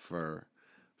Vegased out for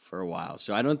a while.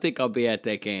 So I don't think I'll be at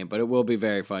that game, but it will be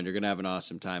very fun. You're going to have an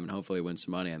awesome time and hopefully win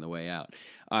some money on the way out.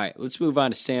 All right, let's move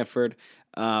on to Stanford.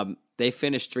 They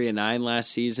finished 3-9 last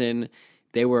season.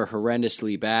 They were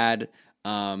horrendously bad.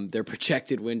 Their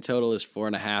projected win total is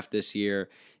 4.5 this year.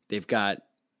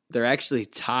 They're actually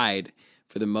tied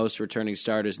for the most returning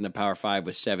starters in the Power 5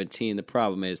 with 17. The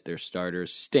problem is their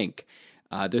starters stink.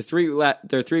 Their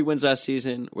three wins last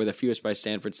season were the fewest by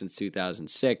Stanford since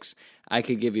 2006. I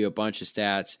could give you a bunch of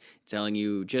stats telling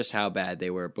you just how bad they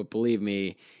were, but believe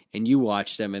me, and you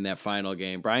watched them in that final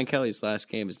game, Brian Kelly's last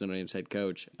game as Notre Dame's head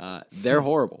coach, they're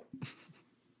horrible.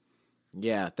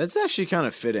 Yeah, that's actually kind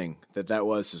of fitting that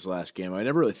was his last game. I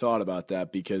never really thought about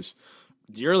that because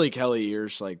the early Kelly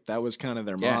years, that was kind of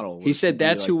their model. He said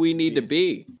that's who we need to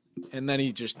be. And then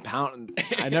he just pounded.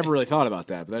 I never really thought about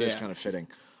that, but that is kind of fitting.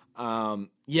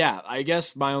 I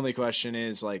guess my only question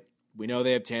is, we know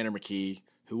they have Tanner McKee,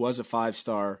 who was a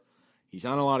 5-star. He's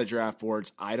on a lot of draft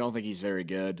boards. I don't think he's very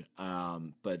good.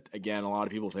 But again, a lot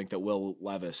of people think that Will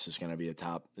Levis is going to be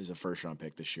a first-round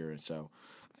pick this year. And so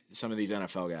some of these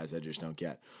NFL guys I just don't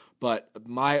get. But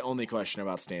my only question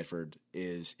about Stanford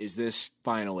is this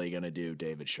finally going to do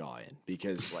David Shaw in?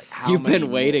 Because you've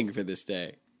been waiting for this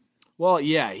day. Well,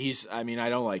 yeah, I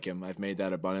don't like him. I've made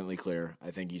that abundantly clear.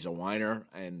 I think he's a whiner,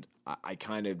 and I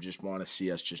kind of just want to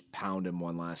see us just pound him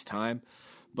one last time.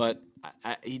 But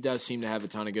he does seem to have a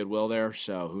ton of goodwill there,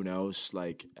 so who knows?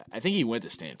 I think he went to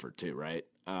Stanford too, right?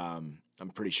 I'm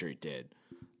pretty sure he did.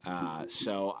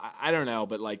 So I don't know,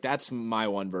 but that's my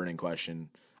one burning question.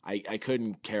 I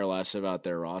couldn't care less about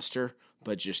their roster,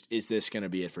 but just is this going to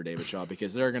be it for David Shaw?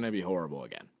 Because they're going to be horrible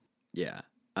again. Yeah.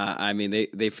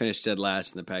 They finished dead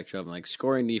last in the Pac-12 in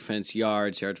scoring defense,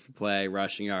 yards per play,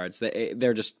 rushing yards.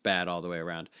 They're just bad all the way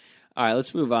around. All right,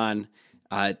 let's move on.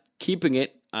 Keeping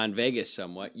it on Vegas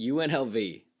somewhat,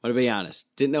 UNLV. I want to be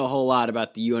honest. Didn't know a whole lot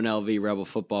about the UNLV Rebel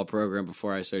football program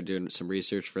before I started doing some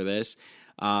research for this.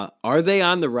 Are they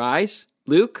on the rise,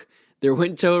 Luke? Their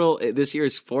win total this year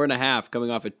is 4.5,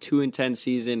 coming off a 2-10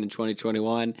 season in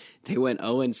 2021. They went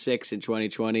 0-6 in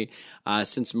 2020.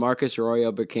 Since Marcus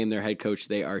Arroyo became their head coach,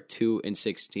 they are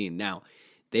 2-16. Now,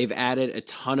 they've added a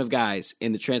ton of guys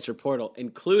in the transfer portal,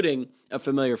 including a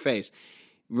familiar face.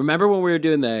 Remember when we were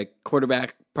doing the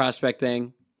quarterback prospect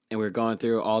thing, and we were going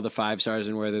through all the 5-stars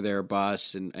and whether they're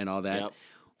busts and all that. Yep.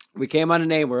 We came on a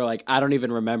name where I don't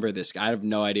even remember this guy. I have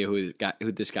no idea who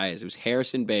this guy is. It was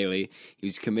Harrison Bailey. He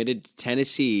was committed to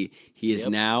Tennessee. He is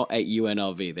now at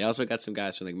UNLV. They also got some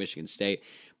guys from Michigan State.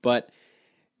 But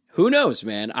who knows,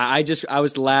 man? I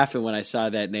was laughing when I saw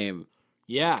that name.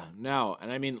 Yeah, no.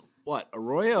 And I mean,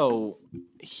 Arroyo,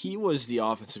 he was the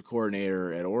offensive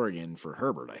coordinator at Oregon for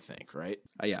Herbert, I think, right?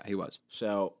 Yeah, he was.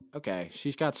 So, okay,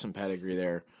 she's got some pedigree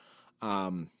there.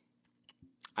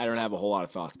 I don't have a whole lot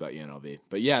of thoughts about UNLV.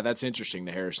 But yeah, that's interesting,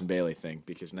 the Harrison Bailey thing,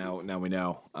 because now we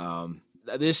know.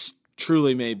 This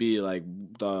truly may be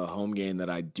the home game that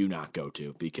I do not go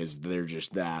to because they're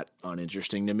just that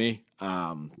uninteresting to me.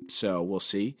 So we'll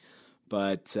see.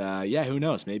 But yeah, who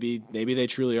knows? Maybe they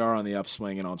truly are on the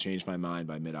upswing, and I'll change my mind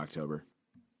by mid-October.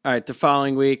 All right, the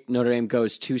following week, Notre Dame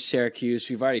goes to Syracuse.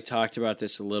 We've already talked about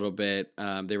this a little bit.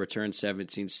 They returned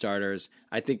 17 starters.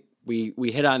 I think we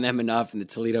hit on them enough in the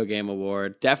Toledo Game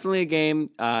Award. Definitely a game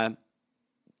that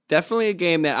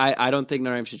I don't think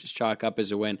Notre Dame should just chalk up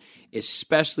as a win,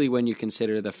 especially when you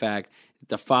consider the fact that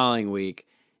the following week,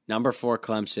 number 4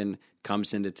 Clemson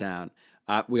comes into town.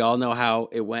 We all know how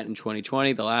it went in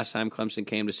 2020, the last time Clemson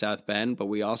came to South Bend, but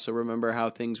we also remember how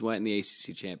things went in the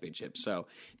ACC Championship. So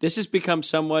this has become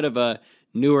somewhat of a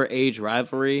newer age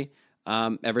rivalry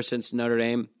ever since Notre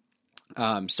Dame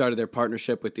started their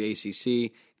partnership with the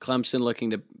ACC. Clemson looking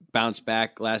to bounce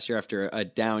back last year after a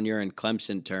down year in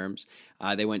Clemson terms.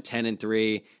 They went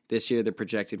 10-3. This year, the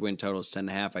projected win total is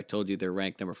 10.5. I told you they're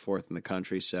ranked number 4th in the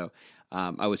country, so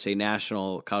I would say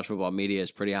national college football media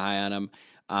is pretty high on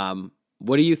them.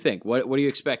 What do you think? What are you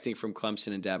expecting from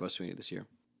Clemson and Dabo Swinney this year?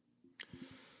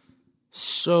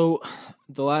 So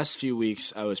the last few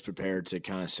weeks, I was prepared to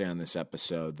kind of say on this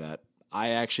episode that I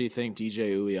actually think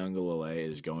DJ Uiagalelei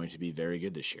is going to be very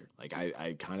good this year.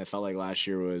 I kind of felt like last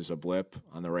year was a blip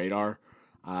on the radar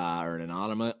or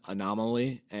an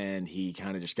anomaly, and he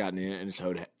kind of just got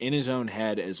in his own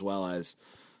head, as well as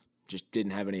just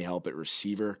didn't have any help at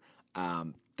receiver.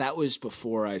 That was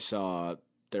before I saw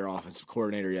their offensive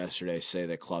coordinator yesterday say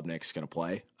that Klubnik's going to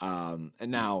play. And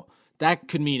now that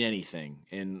could mean anything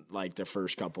in their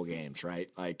first couple games, right?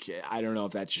 I don't know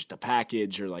if that's just a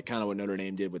package or kind of what Notre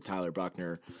Dame did with Tyler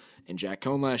Buchner and Jack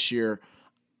Cohn last year.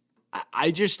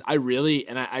 I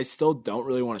still don't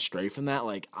really want to stray from that.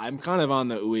 I'm kind of on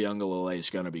the Uiagalelei is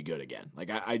going to be good again.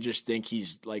 I just think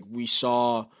he's we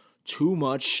saw too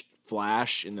much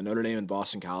flash in the Notre Dame and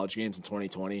Boston College games in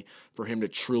 2020 for him to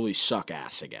truly suck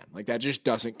ass again. That just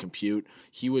doesn't compute.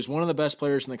 He was one of the best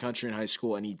players in the country in high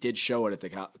school, and he did show it at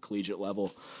the collegiate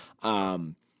level.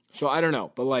 So I don't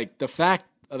know. But the fact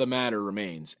of the matter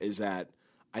remains is that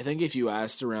I think if you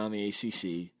asked around the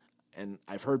ACC, and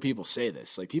I've heard people say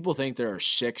this, people think there are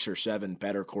 6 or 7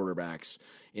 better quarterbacks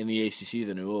in the ACC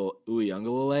than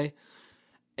Uiagalelei.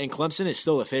 And Clemson is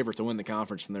still a favorite to win the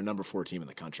conference, and they're number 4 team in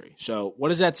the country. So what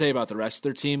does that say about the rest of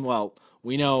their team? Well,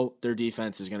 we know their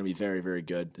defense is going to be very, very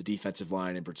good. The defensive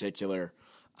line in particular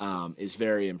is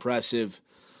very impressive.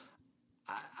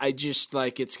 I just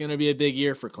it's going to be a big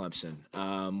year for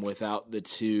Clemson without the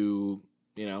 2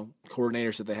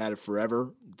 coordinators that they had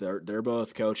forever. They're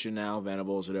both coaching now,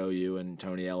 Venables at OU and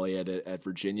Tony Elliott at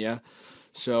Virginia.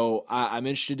 So I'm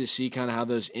interested to see kind of how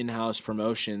those in-house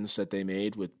promotions that they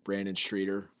made with Brandon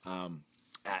Streeter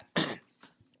at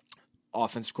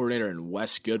offensive coordinator and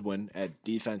Wes Goodwin at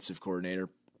defensive coordinator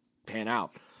pan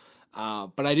out.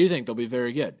 But I do think they'll be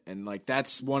very good. And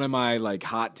that's one of my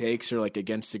hot takes or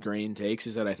against the grain takes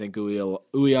is that I think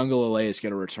Uiagalelei is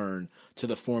going to return to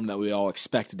the form that we all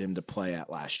expected him to play at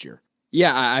last year.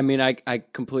 Yeah, I mean, I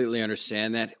completely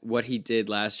understand that. What he did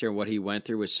last year, what he went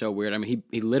through was so weird. I mean,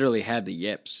 he literally had the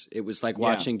yips. It was like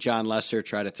watching John Lester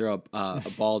try to throw a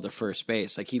ball to first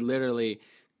base. He literally,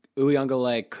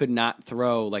 Uiagalelei could not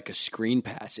throw a screen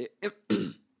pass.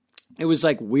 It was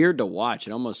weird to watch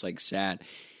and almost sad.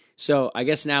 So I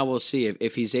guess now we'll see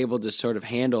if he's able to sort of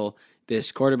handle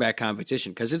this quarterback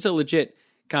competition because it's a legit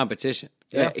competition.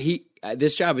 Yeah.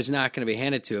 This job is not going to be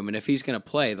handed to him, and if he's going to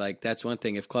play, that's one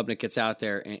thing. If Klubnik gets out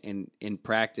there and in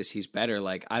practice, he's better.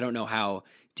 I don't know how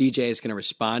DJ is going to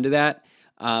respond to that.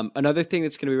 Another thing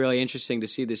that's going to be really interesting to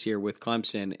see this year with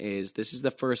Clemson is this is the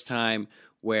first time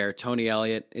where Tony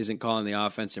Elliott isn't calling the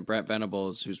offense, and Brent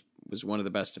Venables, who was one of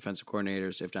the best defensive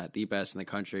coordinators, if not the best in the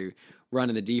country,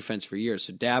 running the defense for years.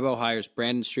 So Dabo hires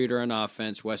Brandon Streeter on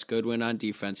offense, Wes Goodwin on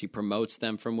defense. He promotes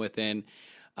them from within.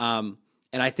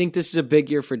 And I think this is a big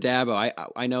year for Dabo.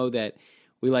 I know that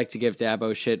we like to give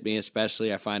Dabo shit, me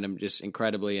especially. I find him just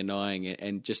incredibly annoying.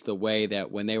 And just the way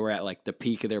that when they were at the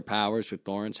peak of their powers with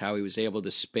Lawrence, how he was able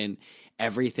to spin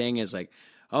everything as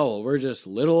oh, well, we're just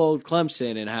little old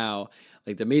Clemson and how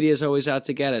like the media is always out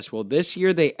to get us. Well, this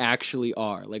year they actually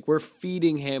are. Like we're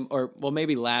feeding him, or well,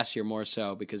 maybe last year more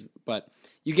so but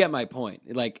you get my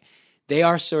point. Like they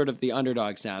are sort of the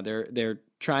underdogs now. They're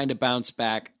trying to bounce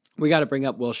back. We got to bring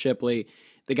up Will Shipley,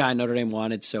 the guy Notre Dame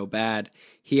wanted so bad.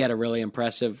 He had a really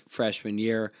impressive freshman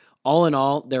year. All in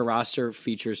all, their roster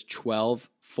features 12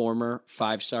 former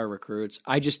 5-star recruits.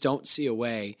 I just don't see a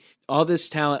way. All this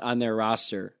talent on their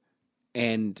roster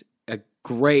and a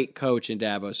great coach in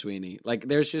Dabo Swinney. Like,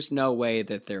 there's just no way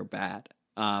that they're bad.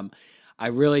 I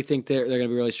really think they're going to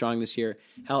be really strong this year.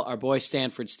 Hell, our boy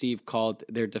Stanford Steve called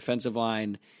their defensive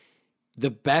line the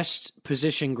best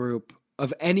position group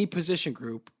of any position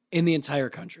group in the entire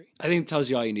country. I think it tells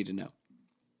you all you need to know.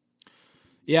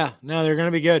 Yeah, no, they're going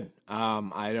to be good.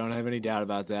 I don't have any doubt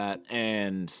about that.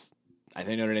 And I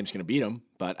think Notre Dame's going to beat them,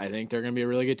 but I think they're going to be a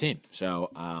really good team.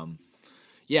 So,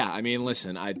 yeah, I mean,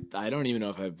 listen, I don't even know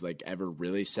if I've ever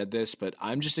really said this, but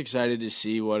I'm just excited to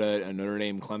see what a Notre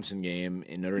Dame Clemson game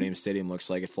in Notre Dame Stadium looks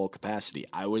like at full capacity.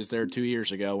 I was there 2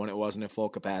 years ago when it wasn't at full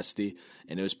capacity,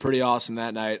 and it was pretty awesome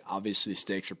that night. Obviously,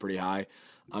 stakes are pretty high.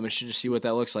 I'm interested to see what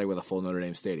that looks like with a full Notre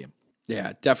Dame Stadium.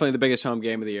 Yeah, definitely the biggest home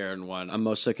game of the year and one I'm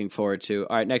most looking forward to.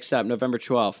 All right, next up, November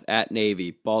 12th at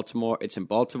Navy, Baltimore. It's in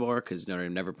Baltimore because Notre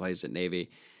Dame never plays at Navy.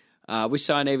 We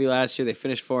saw Navy last year. They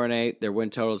finished 4-8. Their win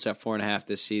total is at 4.5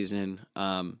 this season.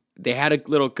 They had a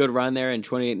little good run there in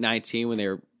 2019 when they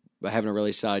were having a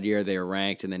really solid year. They were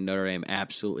ranked, and then Notre Dame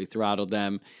absolutely throttled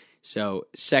them. So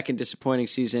second disappointing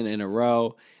season in a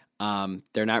row.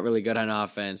 They're not really good on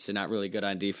offense. They're not really good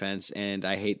on defense, and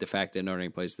I hate the fact that Notre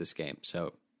Dame plays this game.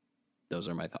 So those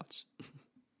are my thoughts.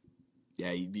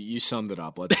 Yeah, you summed it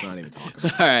up. Let's not even talk about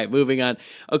it. All right, moving on.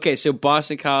 Okay, so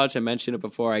Boston College, I mentioned it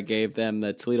before. I gave them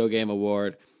the Toledo Game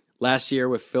Award. Last year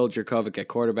with Phil Jurkovec at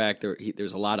quarterback,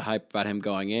 there's a lot of hype about him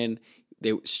going in.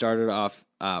 They started off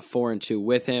 4-2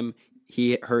 with him.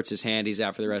 He hurts his hand. He's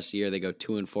out for the rest of the year. They go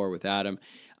 2-4 without him.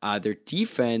 Their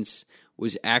defense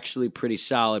was actually pretty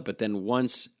solid, but then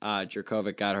once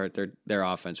Jurkovec got hurt, their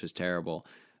offense was terrible.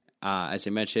 As I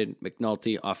mentioned,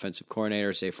 McNulty, offensive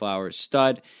coordinator, Zay Flowers,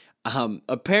 stud.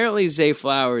 Apparently, Zay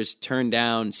Flowers turned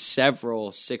down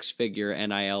several six-figure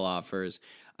NIL offers.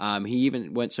 He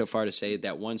even went so far to say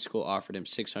that one school offered him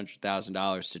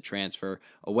 $600,000 to transfer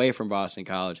away from Boston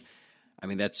College. I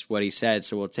mean, that's what he said,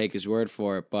 so we'll take his word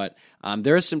for it. But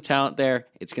there is some talent there.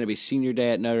 It's going to be senior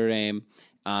day at Notre Dame.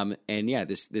 And, yeah,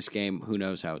 this game, who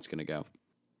knows how it's going to go.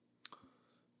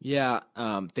 Yeah,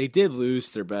 they did lose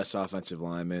their best offensive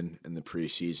lineman in the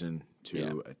preseason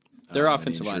to their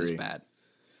offensive line is bad.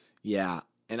 Yeah,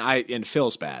 and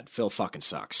Phil's bad. Phil fucking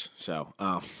sucks. So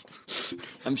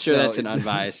I'm sure that's an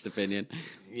unbiased opinion.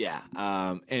 Yeah.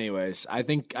 Anyways, I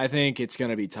think it's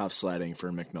going to be tough sledding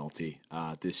for McNulty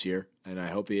this year, and I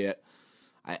hope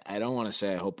I don't want to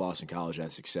say I hope Boston College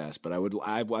has success, but I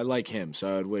like him,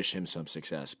 so I would wish him some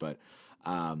success. But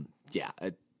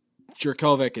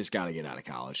Jurkovec has got to get out of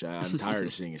college. I'm tired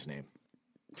of seeing his name.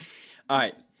 All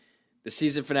right, the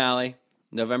season finale,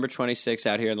 November 26th,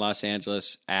 out here in Los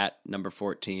Angeles at number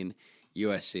 14,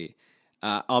 USC.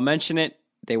 I'll mention it.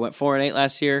 They went 4-8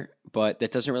 last year, but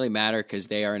that doesn't really matter because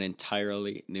they are an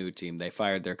entirely new team. They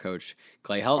fired their coach,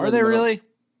 Clay Helton. Are they really?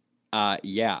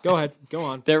 Yeah. Go ahead. Go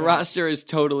on. Their roster is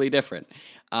totally different.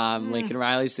 Lincoln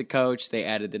Riley's the coach. They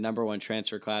added the number one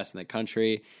transfer class in the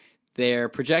country. Their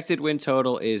projected win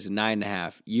total is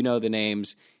 9.5. You know the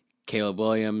names. Caleb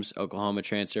Williams, Oklahoma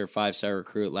transfer, 5-star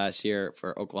recruit last year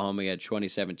for Oklahoma. He had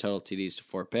 27 total TDs to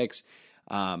 4 picks.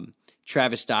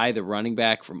 Travis Dye, the running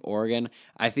back from Oregon,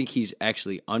 I think he's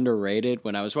actually underrated.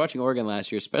 When I was watching Oregon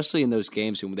last year, especially in those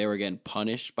games when they were getting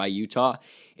punished by Utah,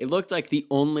 it looked like the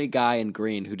only guy in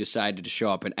green who decided to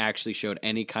show up and actually showed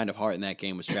any kind of heart in that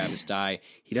game was Travis Dye.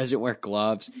 He doesn't wear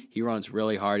gloves. He runs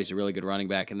really hard. He's a really good running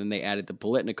back. And then they added the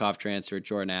Biletnikoff transfer,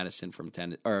 Jordan Addison from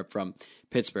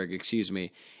Pittsburgh,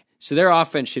 So their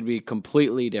offense should be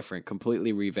completely different,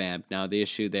 completely revamped. Now, the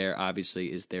issue there,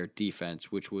 obviously, is their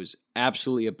defense, which was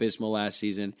absolutely abysmal last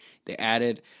season. They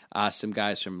added some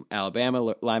guys from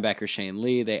Alabama, linebacker Shane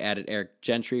Lee. They added Eric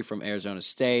Gentry from Arizona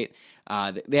State.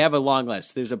 They have a long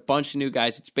list. There's a bunch of new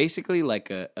guys. It's basically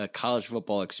like a college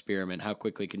football experiment. How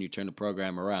quickly can you turn the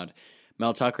program around?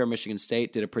 Mel Tucker, Michigan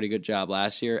State, did a pretty good job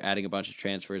last year, adding a bunch of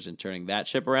transfers and turning that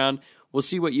ship around. We'll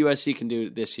see what USC can do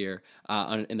this year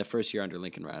in the first year under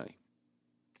Lincoln Riley.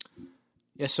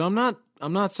 Yeah, so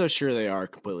I'm not so sure they are a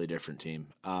completely different team.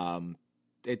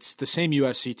 It's the same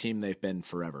USC team they've been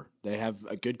forever. They have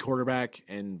a good quarterback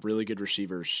and really good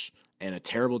receivers and a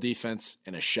terrible defense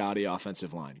and a shoddy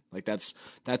offensive line. Like that's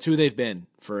who they've been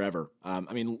forever.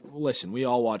 I mean, listen, we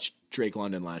all watched Drake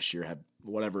London last year have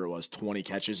whatever it was, 20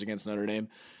 catches against Notre Dame.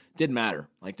 Didn't matter.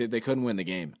 Like they couldn't win the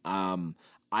game.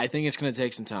 I think it's going to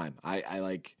take some time.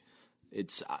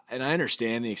 And I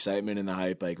understand the excitement and the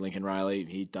hype. Like Lincoln Riley,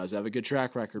 he does have a good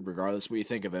track record, regardless of what you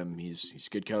think of him. He's a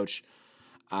good coach.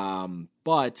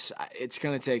 But it's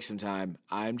going to take some time.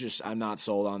 I'm not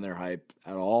sold on their hype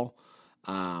at all.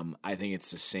 I think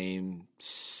it's the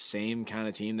same kind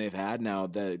of team they've had. Now,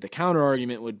 the counter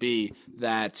argument would be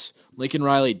that Lincoln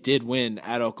Riley did win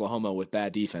at Oklahoma with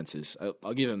bad defenses.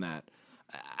 I'll give him that.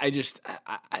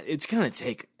 It's going to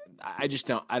take. I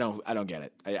don't get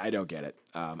it. I don't get it.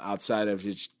 Outside of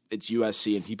it's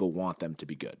USC and people want them to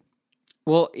be good.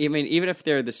 Well, I mean, even if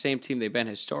they're the same team they've been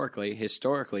historically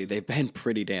they've been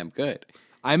pretty damn good.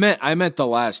 I meant the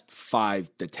last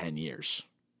 5 to 10 years.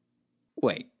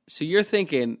 Wait, so you're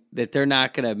thinking that they're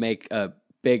not going to make a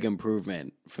big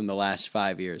improvement from the last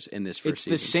 5 years in this first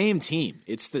season? It's the same team.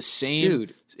 It's the same.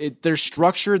 Dude. They're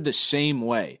structured the same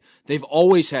way. They've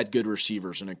always had good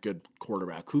receivers and a good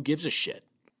quarterback. Who gives a shit?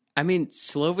 I mean,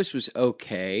 Slovis was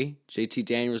okay. JT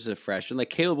Daniels is a freshman. Like,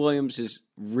 Caleb Williams is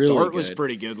really Dart good. was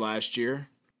pretty good last year.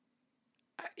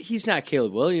 He's not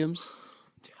Caleb Williams.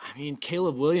 I mean,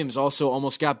 Caleb Williams also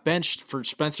almost got benched for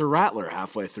Spencer Rattler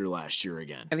halfway through last year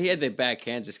again. I mean, he had the bad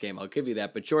Kansas game. I'll give you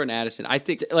that. But Jordan Addison, I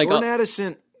think... Jordan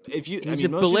Addison, he's a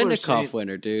Biletnikoff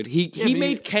winner, dude. He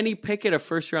made Kenny Pickett a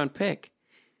first-round pick.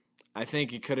 I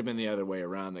think it could have been the other way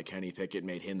around, that Kenny Pickett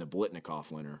made him the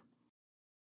Biletnikoff winner.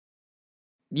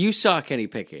 You saw Kenny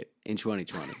Pickett in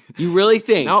 2020. You really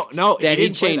think that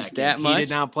he changed that much? He did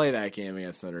not play that game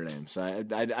against Notre Dame. So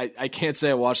I can't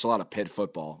say I watched a lot of Pitt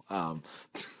football.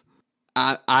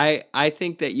 I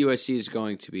think that USC is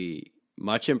going to be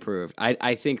much improved.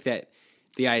 I think that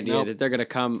the idea that they're going to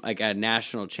come like a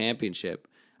national championship.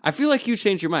 I feel like you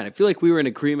changed your mind. I feel like we were in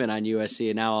agreement on USC,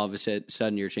 and now all of a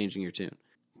sudden you're changing your tune.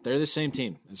 They're the same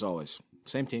team as always.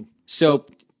 Same team. So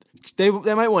they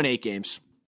might win 8 games.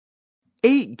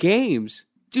 8 games?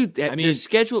 Dude, their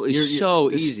schedule is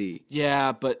easy.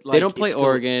 Yeah, but they don't play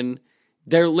Oregon.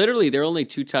 Their only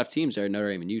 2 tough teams are Notre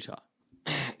Dame and Utah.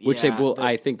 Which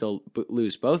I think they'll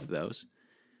lose both of those.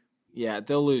 Yeah,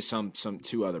 they'll lose some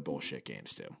 2 other bullshit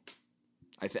games too.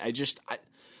 I just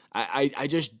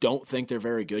don't think they're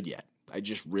very good yet. I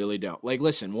just really don't. Like,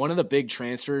 listen, one of the big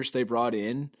transfers they brought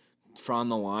in from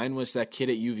the line was that kid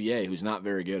at UVA who's not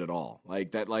very good at all.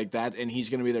 Like that, and he's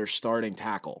going to be their starting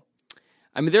tackle.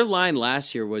 I mean, their line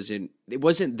last year wasn't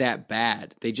that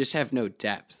bad. They just have no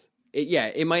depth.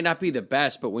 It might not be the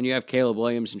best, but when you have Caleb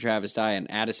Williams and Travis Dye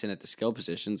and Addison at the skill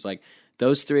positions, like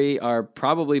those 3 are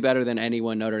probably better than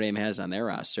anyone Notre Dame has on their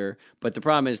roster. But the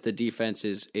problem is the defense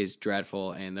is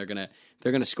dreadful, and they're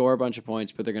gonna score a bunch of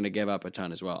points, but they're gonna give up a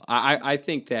ton as well. I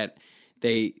think that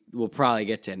they will probably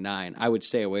get to 9. I would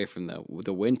stay away from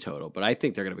the win total, but I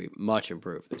think they're gonna be much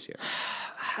improved this year.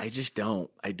 I just don't.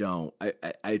 I don't.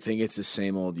 I think it's the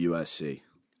same old USC.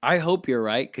 I hope you're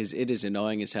right, because it is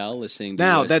annoying as hell listening to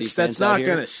now. USC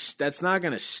That's not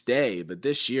gonna stay. But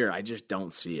this year, I just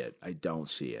don't see it. I don't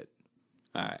see it.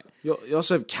 All right. You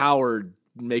also have Coward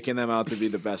making them out to be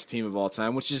the best team of all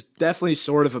time, which is definitely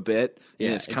sort of a bit. Yeah,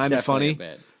 and it's kind of funny.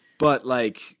 But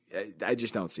like, I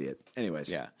just don't see it.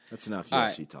 Anyways, yeah, that's enough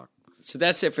USC talk. So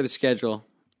that's it for the schedule.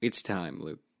 It's time,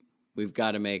 Luke. We've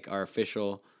got to make our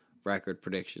official record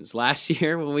predictions. Last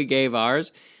year when we gave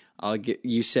ours,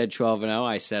 you said 12-0.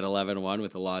 I said 11-1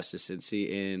 with a loss to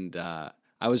Cincy, and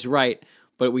I was right,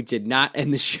 but we did not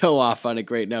end the show off on a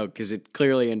great note because it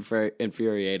clearly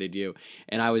infuriated you,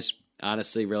 and I was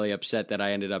honestly really upset that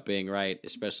I ended up being right,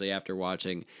 especially after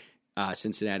watching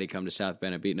Cincinnati come to South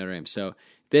Bend and beat Notre Dame. So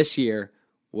this year,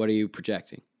 what are you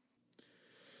projecting?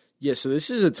 Yeah, so this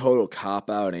is a total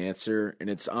cop-out answer, and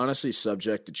it's honestly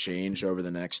subject to change over the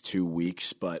next 2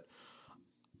 weeks, but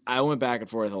I went back and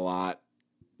forth a lot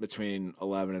between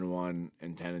 11-1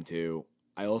 and 10-2.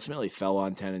 I ultimately fell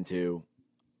on 10-2.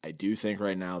 I do think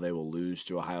right now they will lose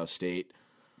to Ohio State.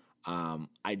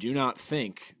 I do not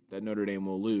think that Notre Dame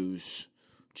will lose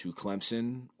to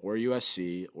Clemson or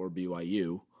USC or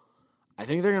BYU. I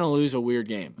think they're going to lose a weird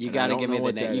game. You got to give me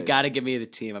the name. You got to give me the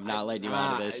team. I'm not letting you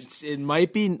out of this. It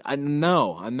might be.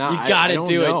 No, I'm not. You got to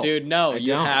do it, dude. No,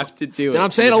 you have to do it. Then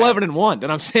I'm saying 11-1. Then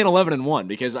I'm saying 11-1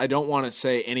 because I don't want to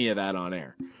say any of that on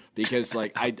air because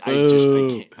like I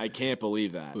can't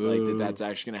believe that that's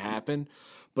actually going to happen.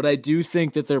 But I do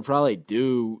think that they're probably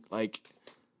due like,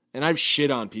 and I've shit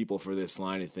on people for this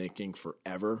line of thinking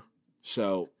forever.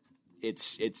 So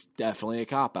it's definitely a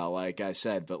cop out, like I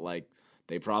said. But like.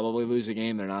 They probably lose a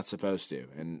game they're not supposed to,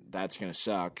 and that's going to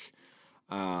suck.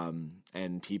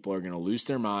 And people are going to lose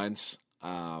their minds.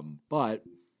 But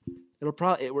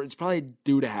it's probably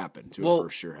due to happen to a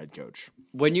first-year head coach.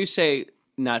 When you say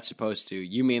not supposed to,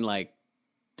 you mean like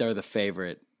they're the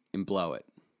favorite and blow it,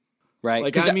 right?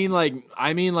 Like I mean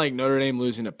like Notre Dame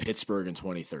losing to Pittsburgh in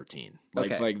 2013,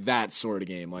 like that sort of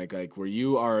game, like where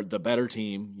you are the better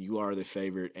team, you are the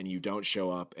favorite, and you don't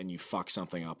show up and you fuck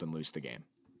something up and lose the game.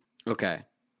 Okay,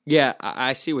 yeah,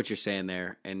 I see what you're saying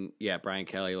there, and yeah, Brian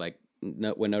Kelly, like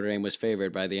when Notre Dame was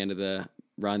favored by the end of the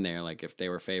run there, like if they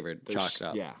were favored, chalks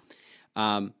up. Yeah.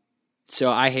 So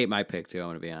I hate my pick too. I'm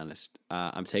going to be honest.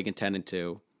 I'm taking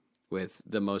 10-2 with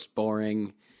the most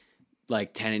boring,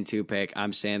 like 10-2 pick.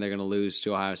 I'm saying they're going to lose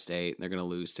to Ohio State. They're going to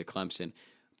lose to Clemson.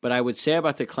 But I would say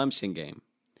about the Clemson game,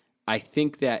 I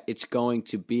think that it's going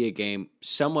to be a game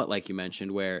somewhat like you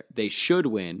mentioned where they should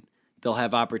win. They'll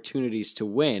have opportunities to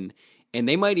win, and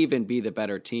they might even be the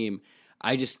better team.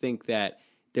 I just think that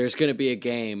there's going to be a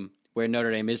game where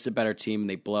Notre Dame is the better team and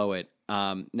they blow it.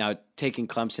 Now, taking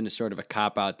Clemson is sort of a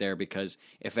cop-out there because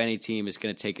if any team is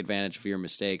going to take advantage of your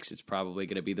mistakes, it's probably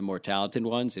going to be the more talented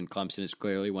ones, and Clemson is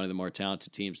clearly one of the more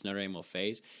talented teams Notre Dame will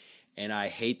face. And I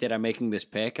hate that I'm making this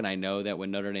pick, and I know that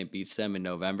when Notre Dame beats them in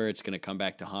November, it's going to come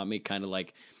back to haunt me, kind of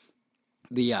like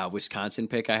the Wisconsin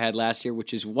pick I had last year,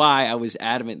 which is why I was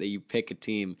adamant that you pick a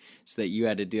team so that you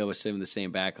had to deal with some of the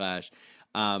same backlash.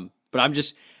 But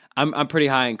I'm pretty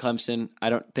high in Clemson. I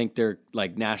don't think they're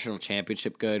like national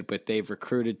championship good, but they've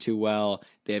recruited too well.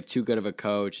 They have too good of a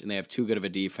coach, and they have too good of a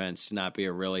defense to not be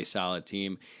a really solid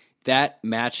team. That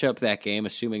matchup, that game,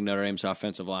 assuming Notre Dame's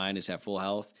offensive line is at full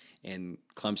health and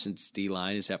Clemson's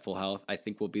D-line is at full health, I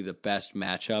think will be the best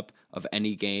matchup of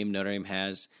any game Notre Dame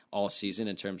has all season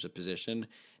in terms of position.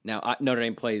 Now, Notre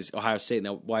Dame plays Ohio State, and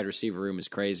the wide receiver room is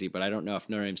crazy, but I don't know if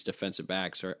Notre Dame's defensive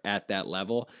backs are at that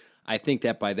level. I think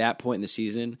that by that point in the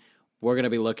season, we're going to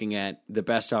be looking at the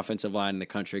best offensive line in the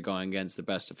country going against the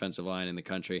best defensive line in the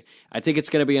country. I think it's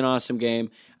going to be an awesome game.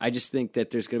 I just think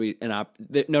that there's going to be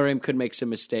that Notre Dame could make some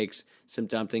mistakes, some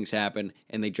dumb things happen,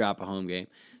 and they drop a home game.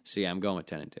 So, yeah, I'm going with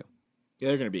 10-2. Yeah,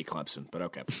 they're going to beat Clemson, but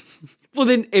okay. Well,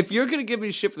 then, if you're going to give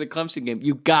me shit for the Clemson game,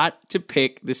 you got to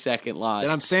pick the second loss.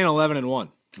 Then I'm saying 11-1.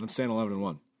 I'm saying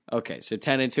 11-1. Okay, so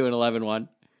 10-2 and 11-1.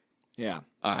 Yeah.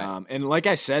 All right. And like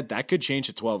I said, that could change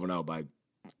to 12-0 by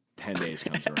 10 days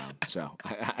comes around. So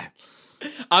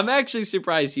I'm actually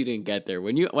surprised you didn't get there.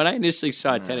 When I initially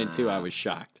saw 10-2, I was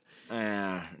shocked.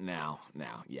 Now,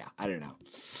 yeah, I don't know.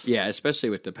 Yeah,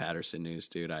 especially with the Patterson news,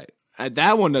 dude.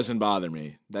 That one doesn't bother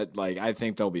me. That I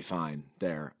think they'll be fine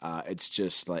there. It's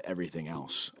just like everything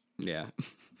else. Yeah.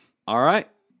 All right.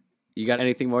 You got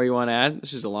anything more you want to add?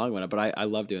 This is a long one, but I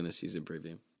love doing the season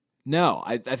preview. No,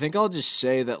 I think I'll just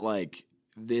say that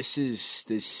this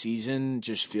season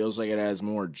just feels like it has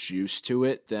more juice to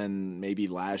it than maybe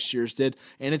last year's did,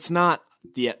 and it's not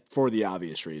for the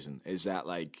obvious reason is that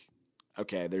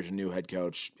okay, there's a new head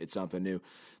coach, it's something new.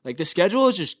 The schedule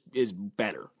is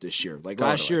better this year.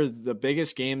 Last year, the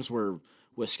biggest games were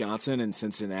Wisconsin and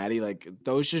Cincinnati.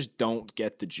 Those just don't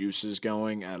get the juices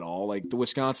going at all. The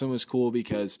Wisconsin was cool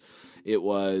because it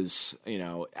was,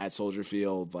 at Soldier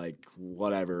Field,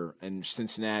 whatever. And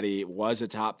Cincinnati was a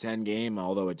top 10 game,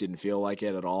 although it didn't feel like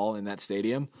it at all in that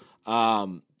stadium.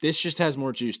 This just has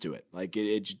more juice to it.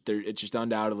 It just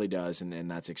undoubtedly does,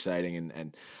 and that's exciting.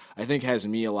 And I think has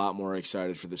me a lot more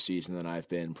excited for the season than I've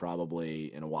been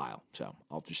probably in a while. So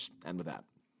I'll just end with that.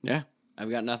 Yeah, I've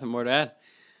got nothing more to add.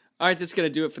 All right, that's going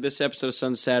to do it for this episode of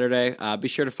Sons of Saturday. Be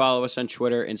sure to follow us on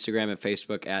Twitter, Instagram, and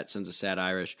Facebook at Sons of Sat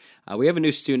Irish. We have a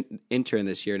new student intern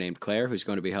this year named Claire who's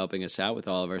going to be helping us out with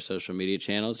all of our social media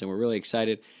channels, and we're really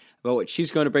excited about what she's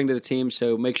going to bring to the team,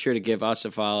 so make sure to give us a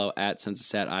follow at Sons of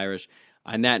Sat Irish.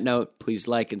 On that note, please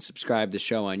like and subscribe to the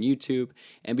show on YouTube,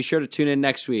 and be sure to tune in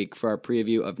next week for our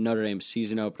preview of Notre Dame's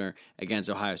season opener against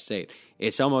Ohio State.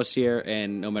 It's almost here,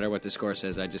 and no matter what the score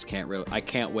says, I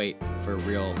can't wait for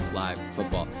real live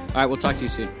football. All right, we'll talk to you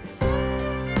soon.